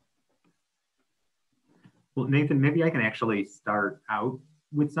 Well, Nathan, maybe I can actually start out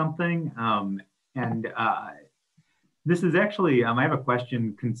with something. This is actually, I have a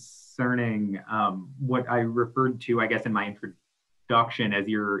question concerning what I referred to, I guess, in my introduction as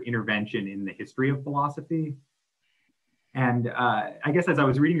your intervention in the history of philosophy. And I guess as I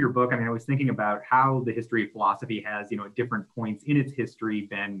was reading your book, I was thinking about how the history of philosophy has, at different points in its history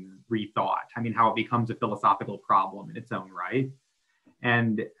been rethought. how it becomes a philosophical problem in its own right.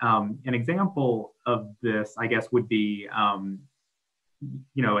 And an example of this, I guess, would be, as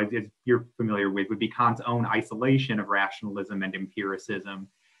you're familiar with, would be Kant's own isolation of rationalism and empiricism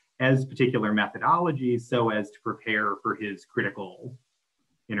as particular methodologies so as to prepare for his critical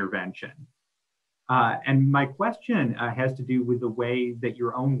intervention. And my question has to do with the way that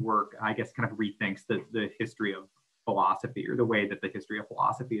your own work, I guess, kind of rethinks the history of philosophy, or the way that the history of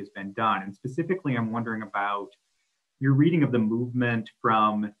philosophy has been done. And specifically, I'm wondering about your reading of the movement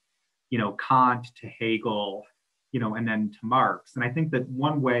from, Kant to Hegel, and then to Marx. And I think that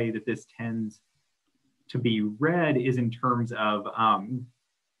one way that this tends to be read is in terms of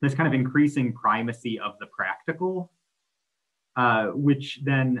this kind of increasing primacy of the practical, which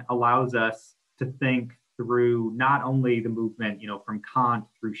then allows us to think through not only the movement, from Kant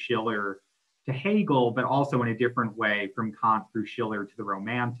through Schiller to Hegel, but also in a different way from Kant through Schiller to the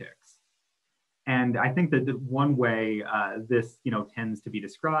Romantics. And I think that the one way this, tends to be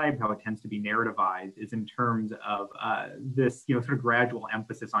described, how it tends to be narrativized, is in terms of this, sort of gradual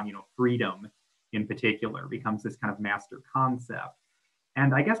emphasis on, freedom in particular becomes this kind of master concept.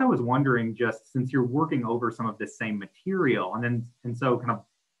 And I guess I was wondering, just since you're working over some of this same material, and so kind of,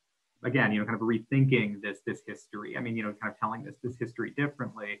 again, kind of rethinking this history, kind of telling this history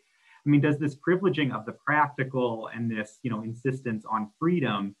differently. Does this privileging of the practical and this, insistence on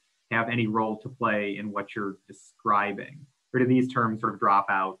freedom have any role to play in what you're describing? Or do these terms sort of drop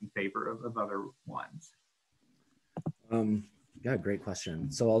out in favor of other ones? Yeah, great question.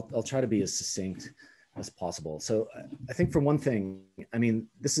 So I'll try to be as succinct as possible. So I think for one thing,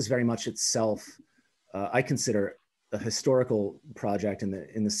 this is very much itself, I consider a historical project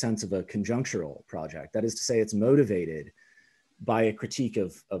in the sense of a conjunctural project. That is to say, it's motivated by a critique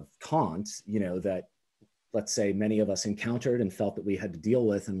of Kant, that, let's say, many of us encountered and felt that we had to deal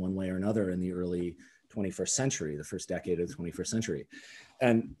with in one way or another in the early 21st century, the first decade of the 21st century.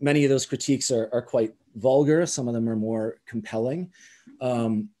 And many of those critiques are quite vulgar. Some of them are more compelling.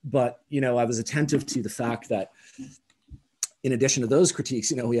 But, I was attentive to the fact that in addition to those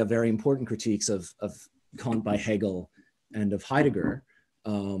critiques, we have very important critiques of Kant by Hegel and of Heidegger.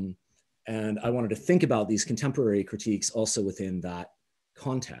 And I wanted to think about these contemporary critiques also within that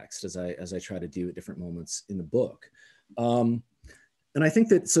context as I try to do at different moments in the book. And I think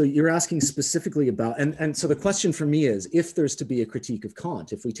that, so you're asking specifically about, and so the question for me is, if there's to be a critique of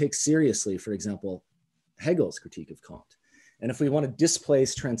Kant, if we take seriously, for example, Hegel's critique of Kant, and if we want to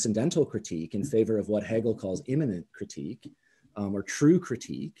displace transcendental critique in favor of what Hegel calls immanent critique, or true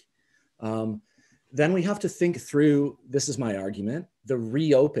critique, then we have to think through, this is my argument, the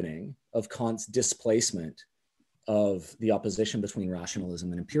reopening of Kant's displacement of the opposition between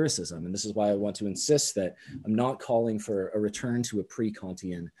rationalism and empiricism. And this is why I want to insist that I'm not calling for a return to a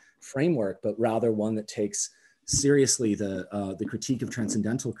pre-Kantian framework, but rather one that takes seriously the critique of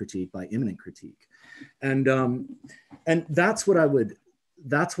transcendental critique by immanent critique. And that's where I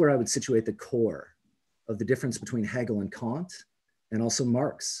would situate the core of the difference between Hegel and Kant, and also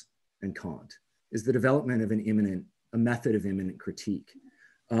Marx and Kant, is the development of an immanent a method of immanent critique.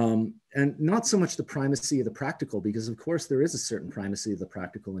 And not so much the primacy of the practical, because of course there is a certain primacy of the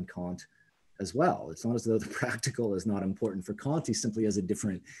practical in Kant as well. It's not as though the practical is not important for Kant, he simply has a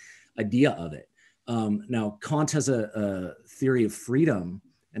different idea of it. Now, Kant has a theory of freedom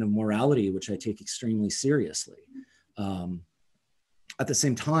and of morality, which I take extremely seriously. At the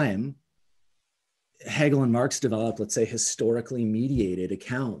same time, Hegel and Marx developed, let's say, historically mediated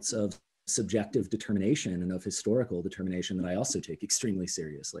accounts of subjective determination and of historical determination that I also take extremely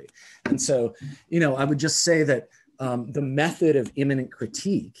seriously. And so, I would just say that the method of immanent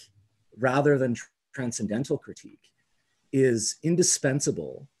critique, rather than transcendental critique, is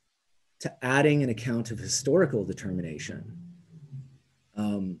indispensable to adding an account of historical determination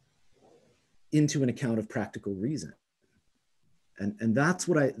into an account of practical reason. And that's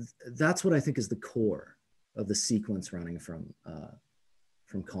what I think is the core of the sequence running from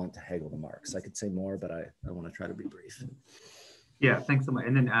Kant to Hegel to Marx. I could say more, but I want to try to be brief. Yeah, thanks so much.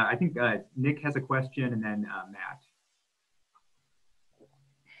 And then I think Nick has a question, and then Matt.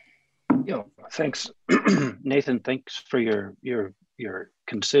 Yeah, thanks, Nathan. Thanks for your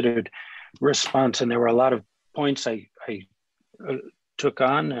considered response. And there were a lot of points I took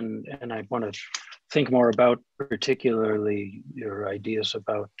on, and I want to think more about, particularly your ideas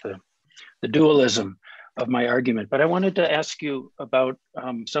about the dualism of my argument. But I wanted to ask you about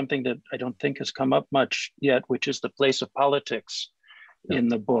something that I don't think has come up much yet, which is the place of politics in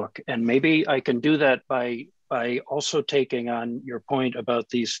the book. And maybe I can do that by also taking on your point about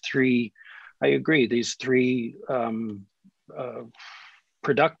these three, I agree, these three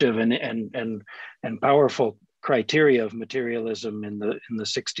productive and powerful criteria of materialism in the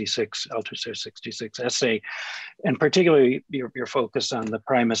 66 Althusser 66 essay, and particularly your focus on the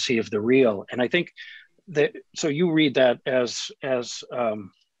primacy of the real. And I think that, so you read that as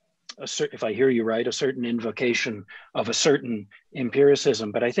if I hear you right, a certain invocation of a certain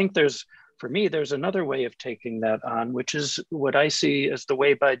empiricism. But I think for me, there's another way of taking that on, which is what I see as the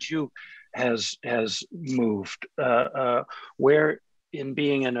way Badiou has moved, where in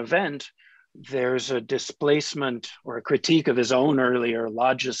being an event, there's a displacement or a critique of his own earlier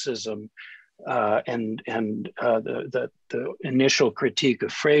logicism and the initial critique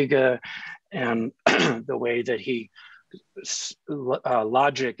of Frege, and the way that he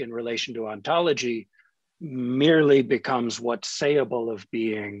logic in relation to ontology merely becomes what's sayable of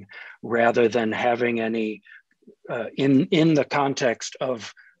being, rather than having any in the context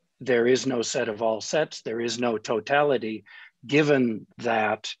of there is no set of all sets, there is no totality, given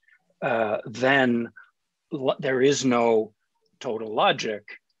that then there is no total logic,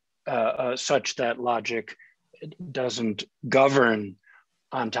 such that logic doesn't govern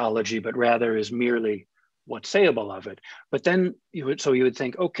ontology, but rather is merely what's sayable of it. But then you would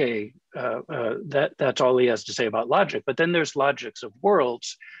think, okay, that's all he has to say about logic. But then there's logics of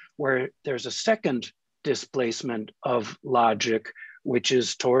worlds, where there's a second displacement of logic, which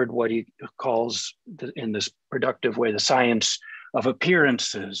is toward what he calls, in this productive way, the science of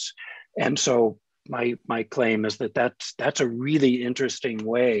appearances. And so my claim is that that's a really interesting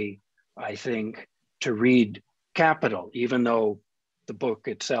way, I think, to read Capital, even though the book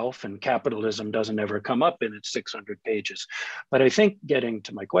itself and capitalism doesn't ever come up in its 600 pages. But I think, getting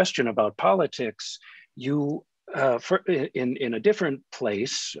to my question about politics, you, in a different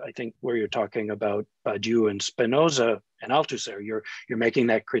place, I think, where you're talking about Badiou and Spinoza and Althusser, you're making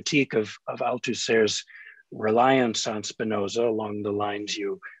that critique of Althusser's reliance on Spinoza along the lines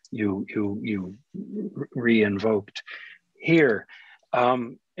you re-invoked here,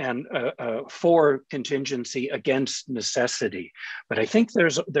 and for contingency against necessity. But I think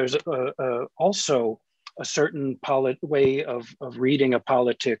there's also a certain way of reading a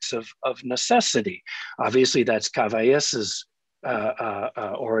politics of necessity. Obviously, that's Cavailles's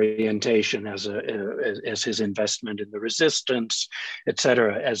orientation as his investment in the resistance,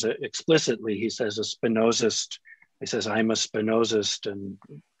 etc. Explicitly, he says a Spinozist. He says, I'm a Spinozist, and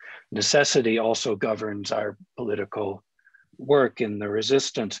necessity also governs our political work in the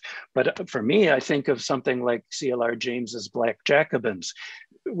resistance. But for me, I think of something like C.L.R. James's Black Jacobins,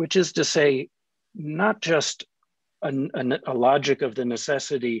 which is to say, not just a logic of the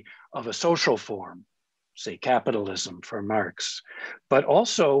necessity of a social form, say capitalism for Marx, but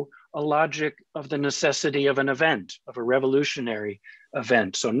also a logic of the necessity of an event, of a revolutionary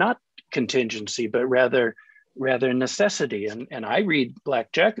event. So not contingency, but rather necessity. And I read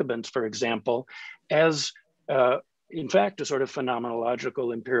Black Jacobins, for example, as in fact, a sort of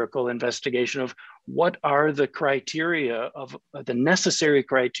phenomenological empirical investigation of what are the criteria of the necessary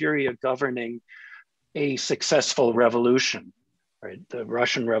criteria governing a successful revolution. right? The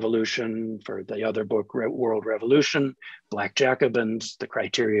Russian Revolution, for the other book, World Revolution, Black Jacobins, the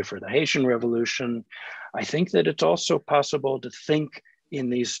criteria for the Haitian Revolution. I think that it's also possible to think in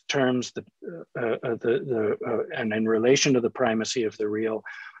these terms that, and in relation to the primacy of the real,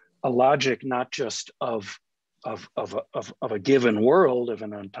 a logic not just of a given world, of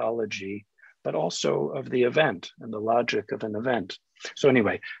an ontology, but also of the event and the logic of an event. So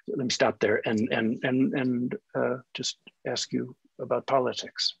anyway, let me stop there and just ask you about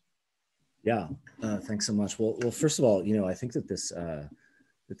politics. Yeah, thanks so much. Well, first of all, I think that this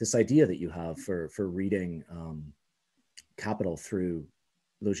idea that you have for reading Capital through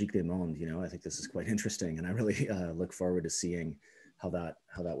Logique des Mondes, I think this is quite interesting, and I really look forward to seeing how that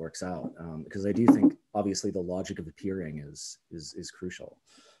works out, because I do think obviously the logic of appearing is crucial.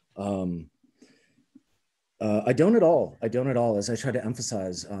 I don't at all, as I try to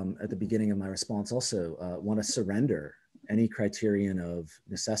emphasize at the beginning of my response, also want to surrender any criterion of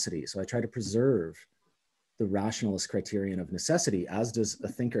necessity. So I try to preserve the rationalist criterion of necessity, as does a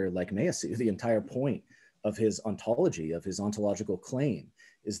thinker like Meillassoux. The entire point of his ontology, of his ontological claim,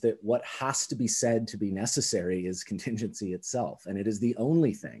 is that what has to be said to be necessary is contingency itself. And it is the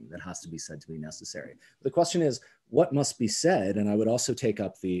only thing that has to be said to be necessary. The question is, what must be said? And I would also take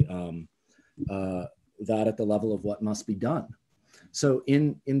up that at the level of what must be done. So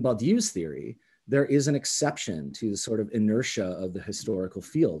in Badiou's theory, there is an exception to the sort of inertia of the historical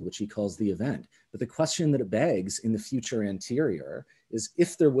field, which he calls the event. But the question that it begs in the future anterior is,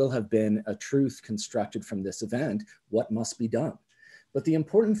 if there will have been a truth constructed from this event, what must be done? But the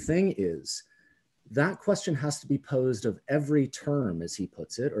important thing is that question has to be posed of every term, as he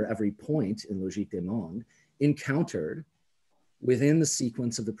puts it, or every point in Logique des Mondes, encountered within the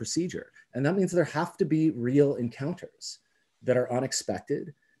sequence of the procedure. And that means there have to be real encounters that are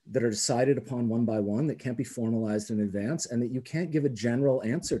unexpected, that are decided upon one by one, that can't be formalized in advance, and that you can't give a general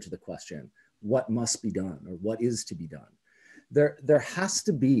answer to the question, what must be done or what is to be done. There has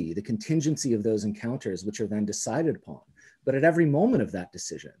to be the contingency of those encounters, which are then decided upon. But at every moment of that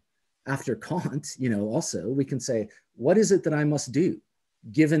decision, after Kant, also we can say, what is it that I must do,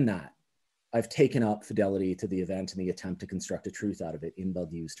 given that I've taken up fidelity to the event and the attempt to construct a truth out of it in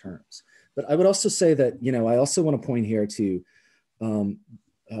Badiou's terms. But I would also say that, I also want to point here to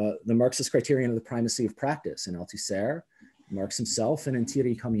the Marxist criterion of the primacy of practice in Althusser, Marx himself, and in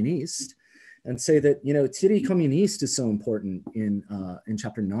Thierry Communiste, and say that, Thierry Communiste is so important in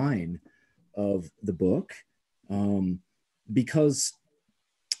chapter 9 of the book, because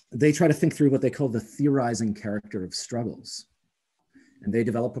they try to think through what they call the theorizing character of struggles. And they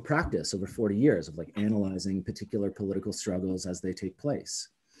develop a practice over 40 years of analyzing particular political struggles as they take place.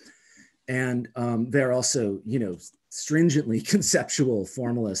 And they're also, stringently conceptual,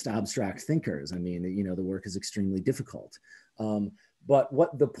 formalist, abstract thinkers. I mean, the work is extremely difficult. But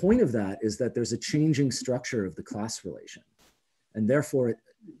what the point of that is that there's a changing structure of the class relation, and therefore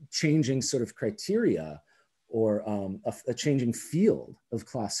changing sort of criteria or a changing field of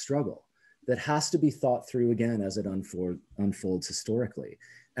class struggle that has to be thought through again as it unfolds historically.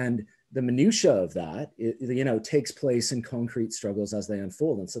 And the minutiae of that, takes place in concrete struggles as they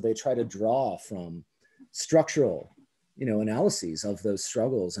unfold. And so they try to draw from structural, analyses of those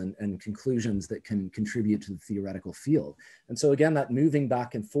struggles and conclusions that can contribute to the theoretical field. And so again, that moving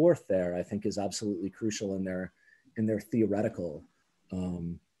back and forth there, I think, is absolutely crucial in their theoretical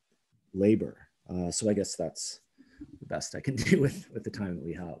labor. So I guess that's the best I can do with the time that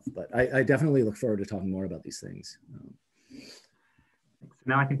we have. But I definitely look forward to talking more about these things. So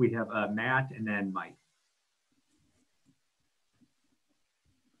now I think we have Matt and then Mike.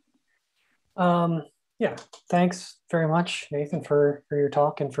 Yeah, thanks very much, Nathan, for your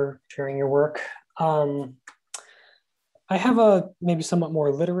talk and for sharing your work. I have a maybe somewhat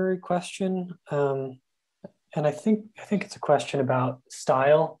more literary question, and I think it's a question about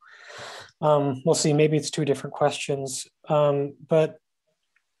style. We'll see, maybe it's two different questions, but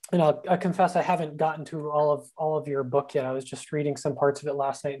I confess I haven't gotten to all of your book yet. I was just reading some parts of it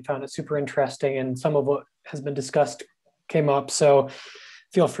last night and found it super interesting, and some of what has been discussed came up. So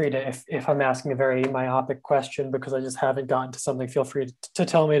feel free to, if I'm asking a very myopic question because I just haven't gotten to something, feel free to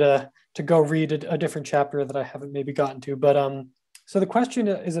tell me to go read a different chapter that I haven't maybe gotten to. But so the question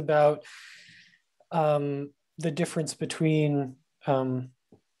is about the difference between,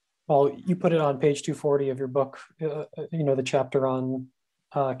 well, you put it on page 240 of your book, the chapter on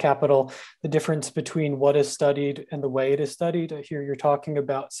Capital, the difference between what is studied and the way it is studied. Here you're talking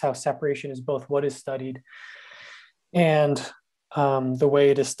about how separation is both what is studied and the way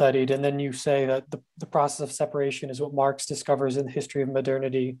it is studied. And then you say that the process of separation is what Marx discovers in the history of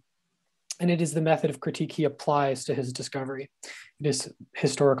modernity. and it is the method of critique he applies to his discovery. It is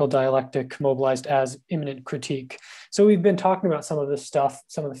historical dialectic mobilized as immanent critique. So we've been talking about some of this stuff,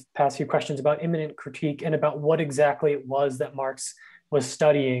 some of the past few questions about immanent critique and about what exactly it was that Marx was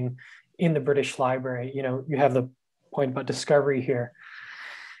studying in the British Library. You know, you have the point about discovery here.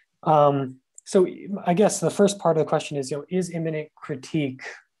 So I guess the first part of the question is, you know, is immanent critique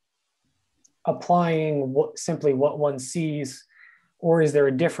applying simply what one sees, or is there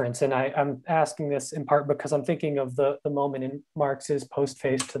a difference? And I'm asking this in part because I'm thinking of the moment in Marx's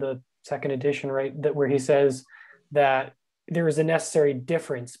postface to the second edition, right, that where he says that there is a necessary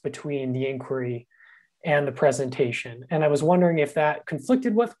difference between the inquiry and the presentation. And I was wondering if that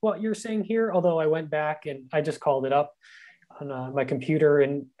conflicted with what you're saying here, although I went back and I just called it up on my computer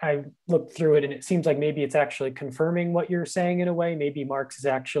and I looked through it, and it seems like maybe it's actually confirming what you're saying in a way. Maybe Marx is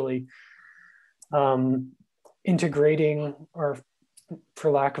actually integrating, or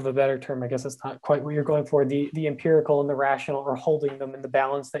for lack of a better term, I guess that's not quite what you're going for, the empirical and the rational, or holding them in the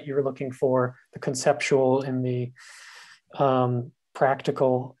balance that you were looking for, the conceptual and the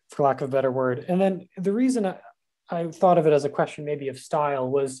practical, for lack of a better word. And then the reason I thought of it as a question maybe of style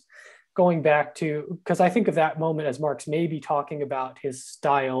was going back to, because I think of that moment as Marx maybe talking about his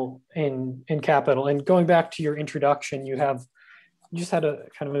style in Capital. And going back to your introduction, you just had a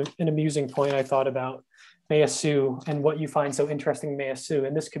kind of an amusing point I thought about Meillassoux and what you find so interesting in Meillassoux.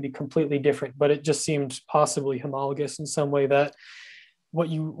 And this could be completely different, but it just seemed possibly homologous in some way, that what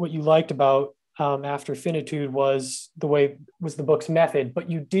you liked about After Finitude was the book's method, but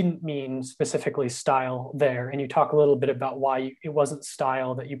you didn't mean specifically style there. And you talk a little bit about why it wasn't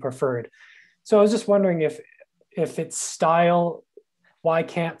style that you preferred. So I was just wondering if it's style, why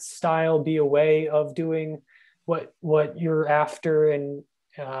can't style be a way of doing what you're after, and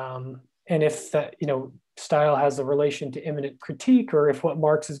if that, you know, style has a relation to immanent critique, or if what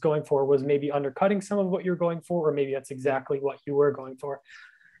Marx is going for was maybe undercutting some of what you're going for, or maybe that's exactly what you were going for.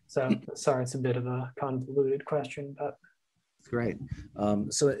 So sorry, it's a bit of a convoluted question, but. Great.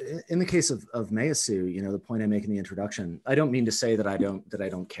 So in the case of Meillassoux, you know, the point I make in the introduction, I don't mean to say that I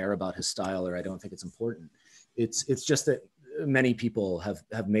don't care about his style, or I don't think it's important. It's just that many people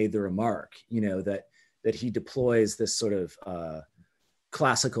have made the remark, you know, that he deploys this sort of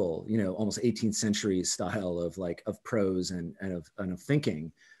classical, you know, almost 18th century style of prose and of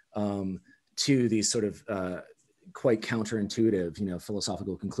thinking to these sort of quite counterintuitive, you know,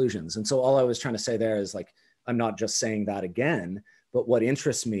 philosophical conclusions. And so all I was trying to say there is, like, I'm not just saying that again, but what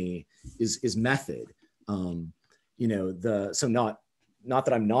interests me is method. You know, so not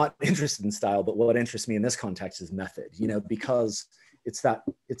that I'm not interested in style, but what interests me in this context is method, you know, because it's that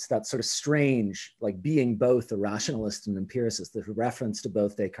sort of strange, like, being both a rationalist and empiricist, the reference to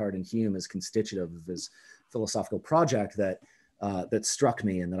both Descartes and Hume as constitutive of his philosophical project that struck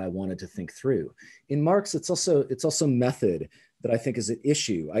me and that I wanted to think through. In Marx, it's also method that I think is an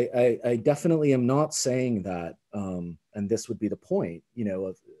issue. I definitely am not saying that, and this would be the point, you know,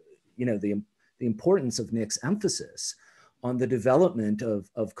 of, you know, the importance of Nick's emphasis on the development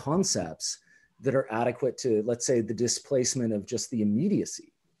of concepts that are adequate to, let's say, the displacement of just the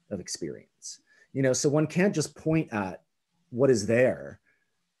immediacy of experience. You know, so one can't just point at what is there,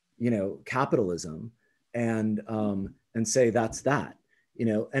 you know, capitalism, and say that's that, you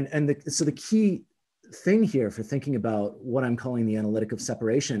know, so the key thing here for thinking about what I'm calling the analytic of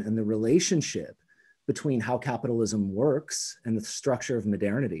separation and the relationship between how capitalism works and the structure of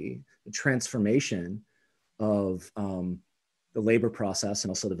modernity, the transformation of the labor process and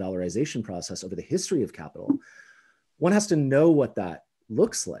also the valorization process over the history of capital, one has to know what that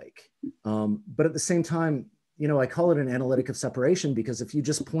looks like. But at the same time, you know, I call it an analytic of separation because if you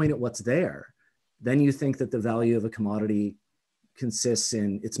just point at what's there, then you think that the value of a commodity consists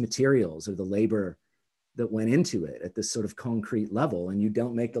in its materials or the labor that went into it at this sort of concrete level. And you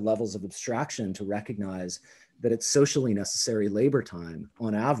don't make the levels of abstraction to recognize that it's socially necessary labor time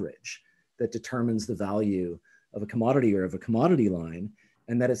on average that determines the value of a commodity or of a commodity line,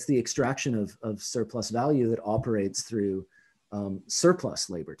 and that it's the extraction of surplus value that operates through surplus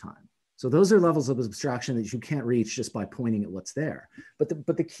labor time. So those are levels of abstraction that you can't reach just by pointing at what's there. But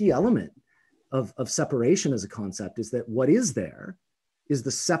the key element of separation as a concept is that what is there is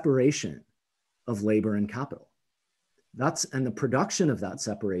the separation of labor and capital. And the production of that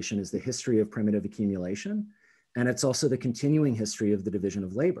separation is the history of primitive accumulation, and it's also the continuing history of the division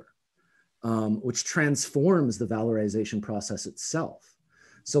of labor, which transforms the valorization process itself.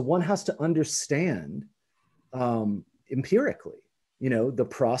 So one has to understand empirically, you know, the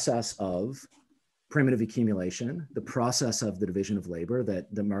process of primitive accumulation, the process of the division of labor that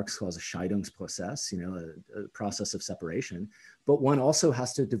Marx calls a Scheidungsprozess, a process of separation, but one also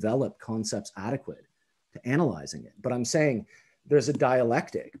has to develop concepts adequate to analyzing it. But I'm saying there's a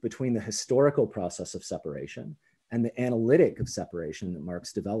dialectic between the historical process of separation and the analytic of separation that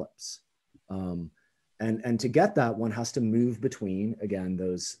Marx develops. And to get that, one has to move between, again,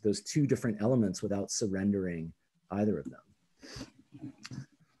 those two different elements without surrendering either of them.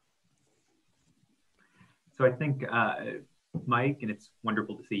 So I think Mike, and it's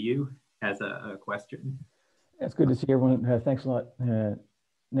wonderful to see you, has a question. It's good to see everyone. Thanks a lot,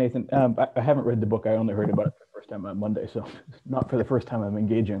 Nathan. I haven't read the book. I only heard about it for the first time on Monday, so not for the first time I'm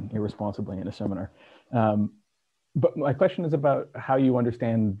engaging irresponsibly in a seminar. But my question is about how you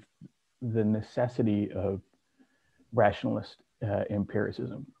understand the necessity of rationalist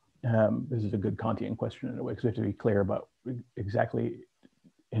empiricism. This is a good Kantian question in a way, because we have to be clear about exactly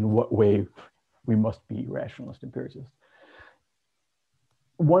in what way we must be rationalist empiricists.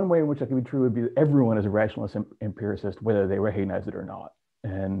 One way in which that could be true would be that everyone is a rationalist empiricist, whether they recognize it or not.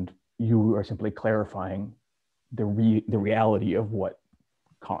 And you are simply clarifying the reality of what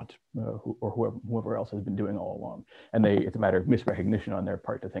Kant or whoever else has been doing all along. And it's a matter of misrecognition on their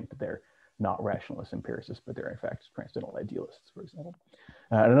part to think that they're not rationalist empiricists, but they're in fact transcendental idealists, for example.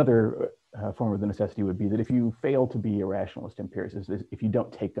 And another form of the necessity would be that if you fail to be a rationalist empiricist, if you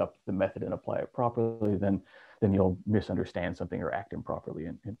don't take up the method and apply it properly, then you'll misunderstand something or act improperly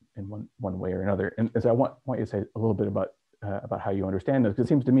in one way or another. And so I want you to say a little bit about how you understand this, because it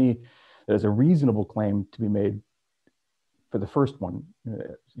seems to me that there's a reasonable claim to be made for the first one,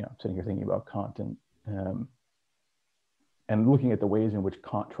 sitting here thinking about Kant and looking at the ways in which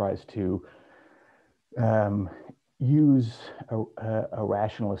Kant tries to use a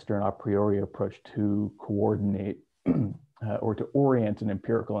rationalist or an a priori approach to coordinate or to orient an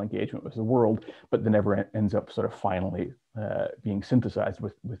empirical engagement with the world, but then never ends up sort of finally being synthesized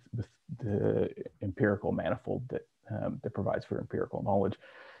with the empirical manifold that provides for empirical knowledge.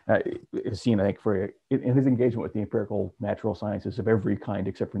 Is seen, I think, in his engagement with the empirical natural sciences of every kind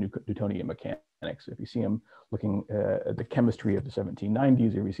except for Newtonian mechanics. If you see him looking at the chemistry of the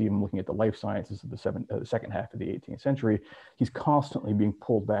 1790s, or if you see him looking at the life sciences of the second half of the 18th century, he's constantly being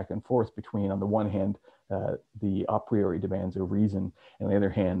pulled back and forth between, on the one hand, the a priori demands of reason, and on the other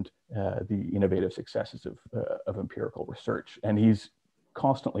hand, the innovative successes of empirical research. And he's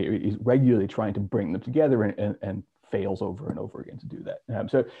regularly trying to bring them together and fails over and over again to do that.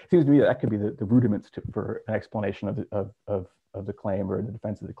 So it seems to me that could be the rudiments for an explanation of the claim or the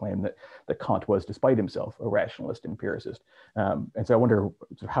defense of the claim that Kant was, despite himself, a rationalist empiricist. And so I wonder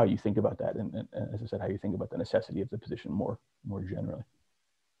sort of how you think about that, and as I said, how you think about the necessity of the position more generally.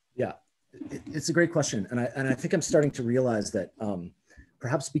 Yeah, it's a great question, and I think I'm starting to realize that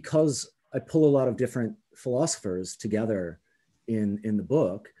perhaps because I pull a lot of different philosophers together in the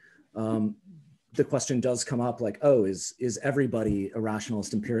book. The question does come up like, oh, is everybody a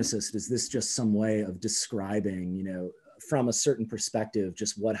rationalist empiricist? Is this just some way of describing, from a certain perspective,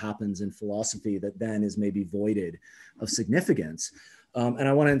 just what happens in philosophy that then is maybe voided of significance? And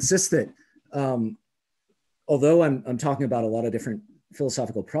I want to insist that although I'm talking about a lot of different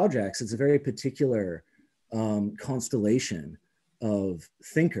philosophical projects, it's a very particular constellation of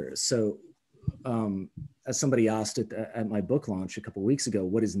thinkers. So as somebody asked at my book launch a couple of weeks ago,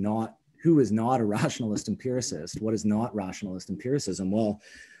 who is not a rationalist empiricist? What is not rationalist empiricism? Well,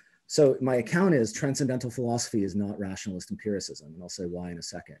 so my account is transcendental philosophy is not rationalist empiricism, and I'll say why in a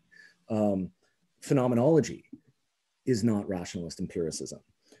second. Phenomenology is not rationalist empiricism,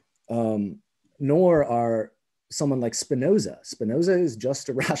 nor are someone like Spinoza. Spinoza is just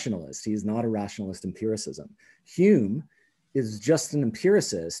a rationalist. He's not a rationalist empiricism. Hume is just an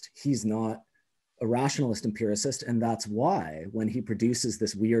empiricist. He's not a rationalist empiricist, and that's why when he produces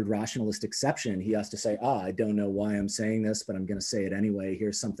this weird rationalist exception, he has to say, I don't know why I'm saying this, but I'm going to say it anyway.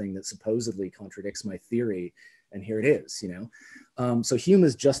 Here's something that supposedly contradicts my theory, and here it is, So Hume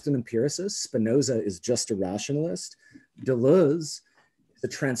is just an empiricist. Spinoza is just a rationalist. Deleuze is a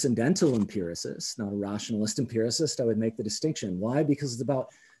transcendental empiricist, not a rationalist empiricist. I would make the distinction. Why? Because it's about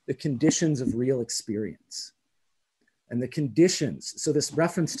the conditions of real experience. And the conditions, so this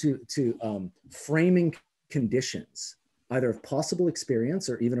reference to framing conditions, either of possible experience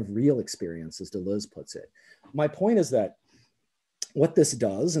or even of real experience, as Deleuze puts it. My point is that what this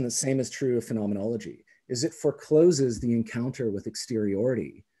does, and the same is true of phenomenology, is it forecloses the encounter with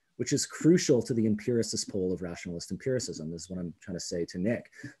exteriority, which is crucial to the empiricist pole of rationalist empiricism, is what I'm trying to say to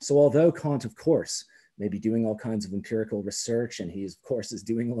Nick. So although Kant, of course, may be doing all kinds of empirical research, and he, of course, is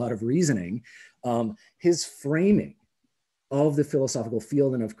doing a lot of reasoning, his framing of the philosophical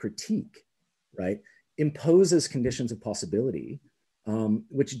field and of critique right, imposes conditions of possibility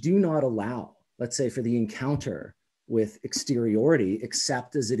which do not allow, let's say, for the encounter with exteriority,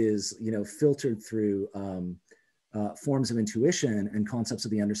 except as it is, filtered through forms of intuition and concepts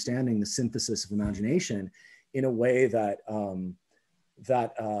of the understanding, the synthesis of imagination, in a way that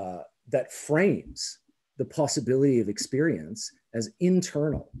that frames the possibility of experience as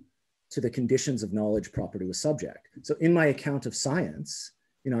internal to the conditions of knowledge proper to a subject. So in my account of science,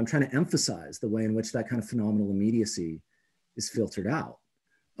 I'm trying to emphasize the way in which that kind of phenomenal immediacy is filtered out.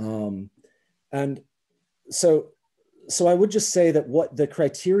 And so I would just say that what the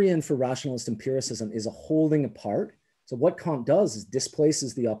criterion for rationalist empiricism is a holding apart. So what Kant does is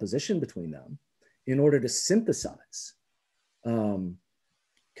displaces the opposition between them in order to synthesize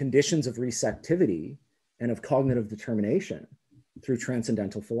conditions of receptivity and of cognitive determination through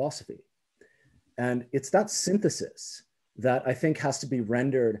transcendental philosophy. And it's that synthesis that I think has to be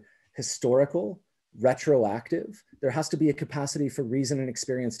rendered historical, retroactive. There has to be a capacity for reason and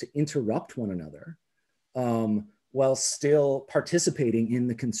experience to interrupt one another while still participating in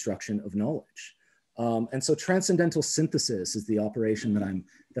the construction of knowledge. And so transcendental synthesis is the operation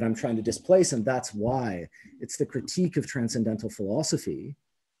that I'm trying to displace. And that's why it's the critique of transcendental philosophy,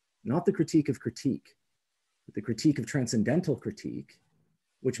 not the critique of critique, but the critique of transcendental critique,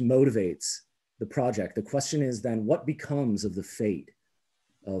 which motivates the project. The question is then, what becomes of the fate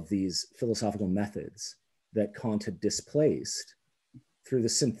of these philosophical methods that Kant had displaced through the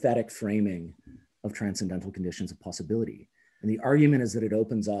synthetic framing of transcendental conditions of possibility? And the argument is that it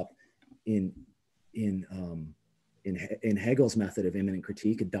opens up in Hegel's method of immanent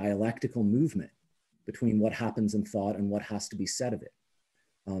critique, a dialectical movement between what happens in thought and what has to be said of it.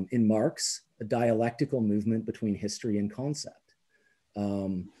 In Marx, a dialectical movement between history and concept.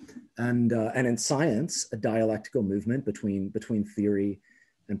 And in science, a dialectical movement between theory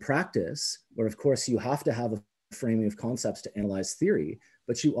and practice, where of course you have to have a framing of concepts to analyze theory,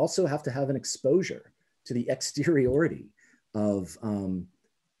 but you also have to have an exposure to the exteriority of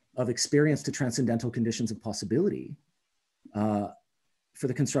experience to transcendental conditions of possibility for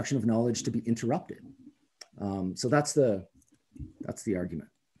the construction of knowledge to be interrupted. So that's the argument.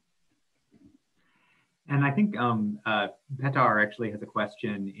 And I think Petar actually has a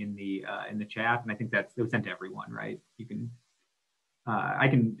question in the chat, and I think it was sent to everyone, right? You can, I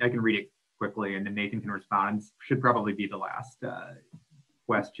can read it quickly, and then Nathan can respond. Should probably be the last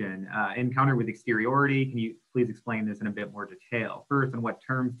question. Encounter with exteriority. Can you please explain this in a bit more detail? First, on what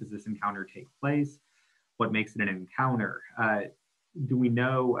terms does this encounter take place? What makes it an encounter? Do we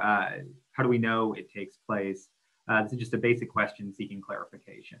know? How do we know it takes place? This is just a basic question seeking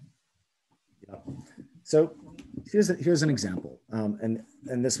clarification. Yeah. So here's an example, and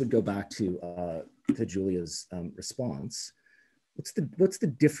this would go back to Julia's response. What's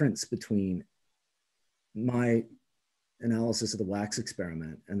the difference between my analysis of the wax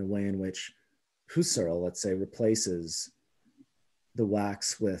experiment and the way in which Husserl, let's say, replaces the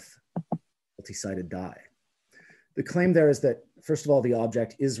wax with multi-sided dye? The claim there is that, first of all, the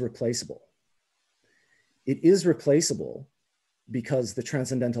object is replaceable. It is replaceable because the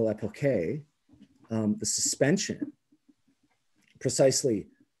transcendental epoche, the suspension precisely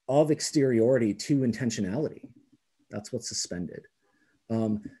of exteriority to intentionality, that's what's suspended,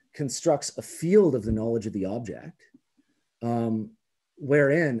 constructs a field of the knowledge of the object,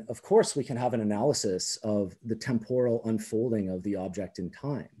 wherein, of course, we can have an analysis of the temporal unfolding of the object in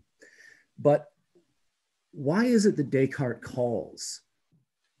time. But why is it that Descartes calls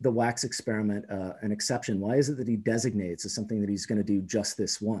the wax experiment an exception? Why is it that he designates as something that he's going to do just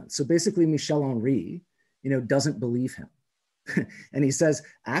this once? So basically, Michel Henry, doesn't believe him. And he says,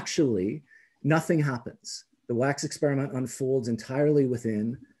 actually, nothing happens. The wax experiment unfolds entirely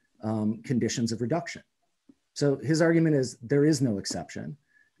within conditions of reduction. So his argument is there is no exception.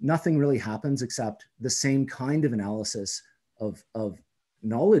 Nothing really happens except the same kind of analysis of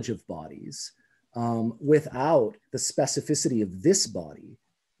knowledge of bodies without the specificity of this body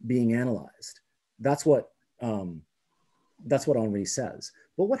being analyzed. That's what Henri says.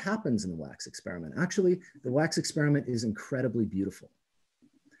 But what happens in the wax experiment? Actually, the wax experiment is incredibly beautiful.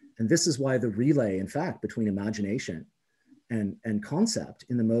 And this is why the relay, in fact, between imagination and concept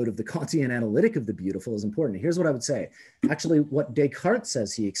in the mode of the Kantian analytic of the beautiful is important. Here's what I would say. Actually, what Descartes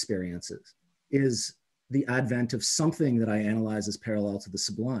says he experiences is the advent of something that I analyze as parallel to the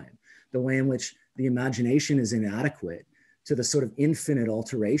sublime, the way in which the imagination is inadequate to the sort of infinite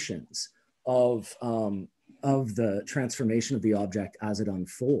alterations of the transformation of the object as it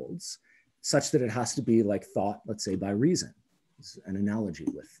unfolds, such that it has to be like thought, let's say, by reason. It's an analogy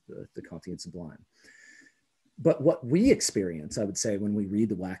with the Kantian sublime. But what we experience, I would say, when we read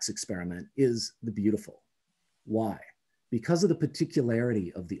the wax experiment is the beautiful. Why? Because of the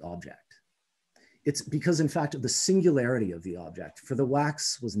particularity of the object. It's because, in fact, of the singularity of the object. For the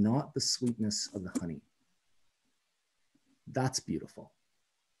wax was not the sweetness of the honey. That's beautiful.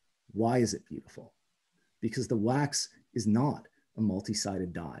 Why is it beautiful? Because the wax is not a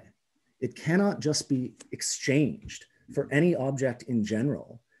multi-sided die. It cannot just be exchanged for any object in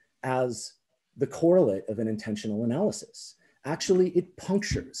general as the correlate of an intentional analysis. Actually, it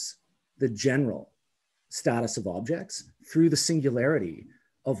punctures the general status of objects through the singularity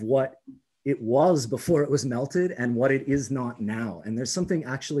of what it was before it was melted and what it is not now. And there's something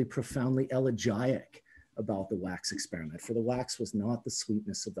actually profoundly elegiac about the wax experiment. For the wax was not the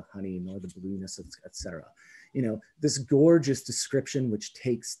sweetness of the honey, nor the blueness of, etc. You know, this gorgeous description which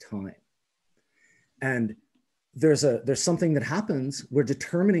takes time. And there's something that happens where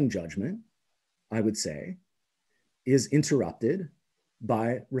determining judgment, I would say, is interrupted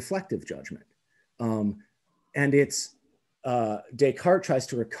by reflective judgment. And it's, Descartes tries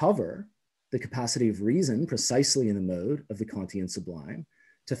to recover the capacity of reason precisely in the mode of the Kantian sublime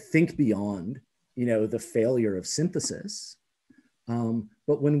to think beyond, you know, the failure of synthesis.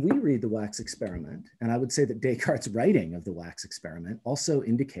 But when we read the wax experiment, and I would say that Descartes' writing of the wax experiment also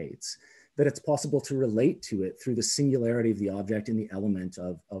indicates that it's possible to relate to it through the singularity of the object in the element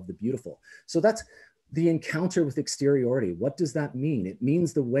of the beautiful. So that's the encounter with exteriority. What does that mean? It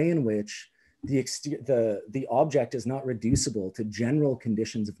means the way in which the object is not reducible to general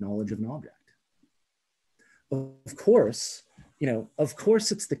conditions of knowledge of an object. Of course, you know, of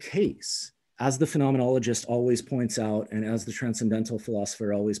course it's the case, as the phenomenologist always points out, and as the transcendental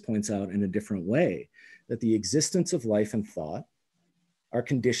philosopher always points out in a different way, that the existence of life and thought are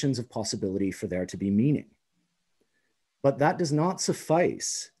conditions of possibility for there to be meaning. But that does not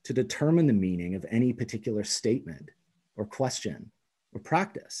suffice to determine the meaning of any particular statement or question or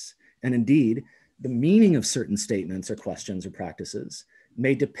practice. And indeed, the meaning of certain statements or questions or practices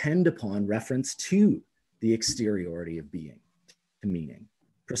may depend upon reference to the exteriority of being, to meaning,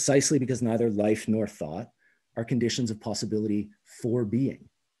 precisely because neither life nor thought are conditions of possibility for being.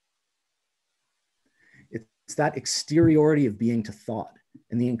 It's that exteriority of being to thought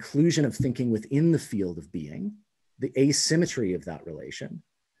and the inclusion of thinking within the field of being, the asymmetry of that relation,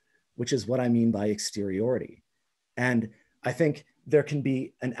 which is what I mean by exteriority. And I think there can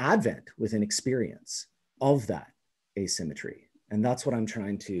be an advent within experience of that asymmetry. And that's what I'm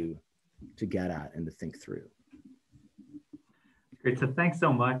trying to get at and to think through. Great, so thanks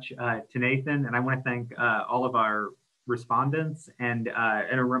so much to Nathan. And I want to thank all of our respondents and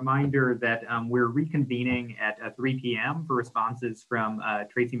a reminder that we're reconvening at 3 p.m. for responses from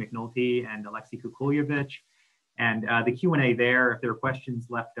Tracy McNulty and Alexei Kukulyevich. And the Q&A there, if there are questions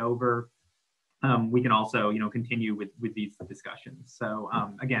left over, we can also, you know, continue with these discussions. So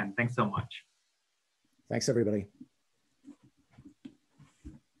again, thanks so much. Thanks, everybody.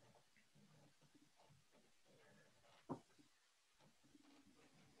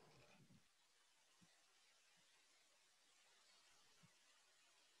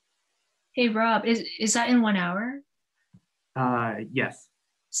 Hey, Rob, is that in 1 hour? Yes.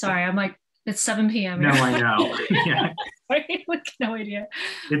 Sorry, I'm like, it's 7 p.m. No, I know. Yeah. Sorry, like, no idea.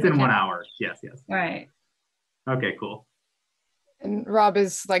 It's in 1 hour. Yes, yes. All right. Okay, cool. And Rob,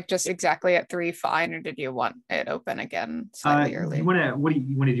 is like just exactly at 3 fine, or did you want it open again slightly early? You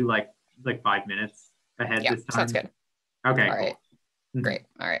want to do like 5 minutes ahead this time? Sounds good. Okay, All cool. right. Great.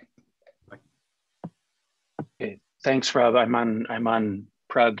 All right. Okay, thanks, Rob. I'm on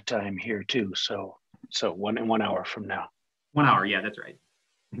Prague time here too, so 1 hour from now. 1 hour, yeah, that's right.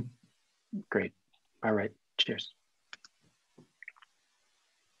 Great. All right. Cheers.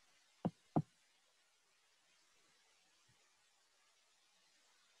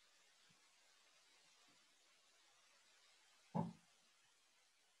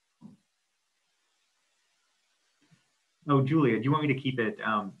 Oh, Julia, do you want me to keep it?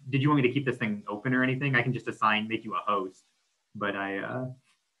 Did you want me to keep this thing open or anything? I can just make you a host, but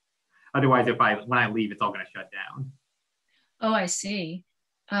otherwise, when I leave, it's all going to shut down. Oh, I see.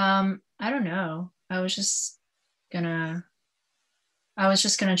 I don't know. I was just gonna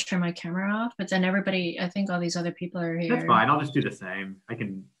turn my camera off, but then everybody, I think all these other people are here. That's fine. I'll just do the same.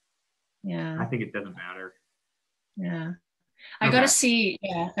 Yeah. I think it doesn't matter. Yeah. I gotta see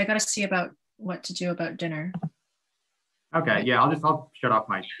about what to do about dinner. Okay. Yeah. I'll shut off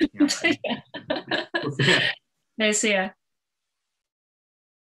my camera. We'll see ya. Hey, see ya.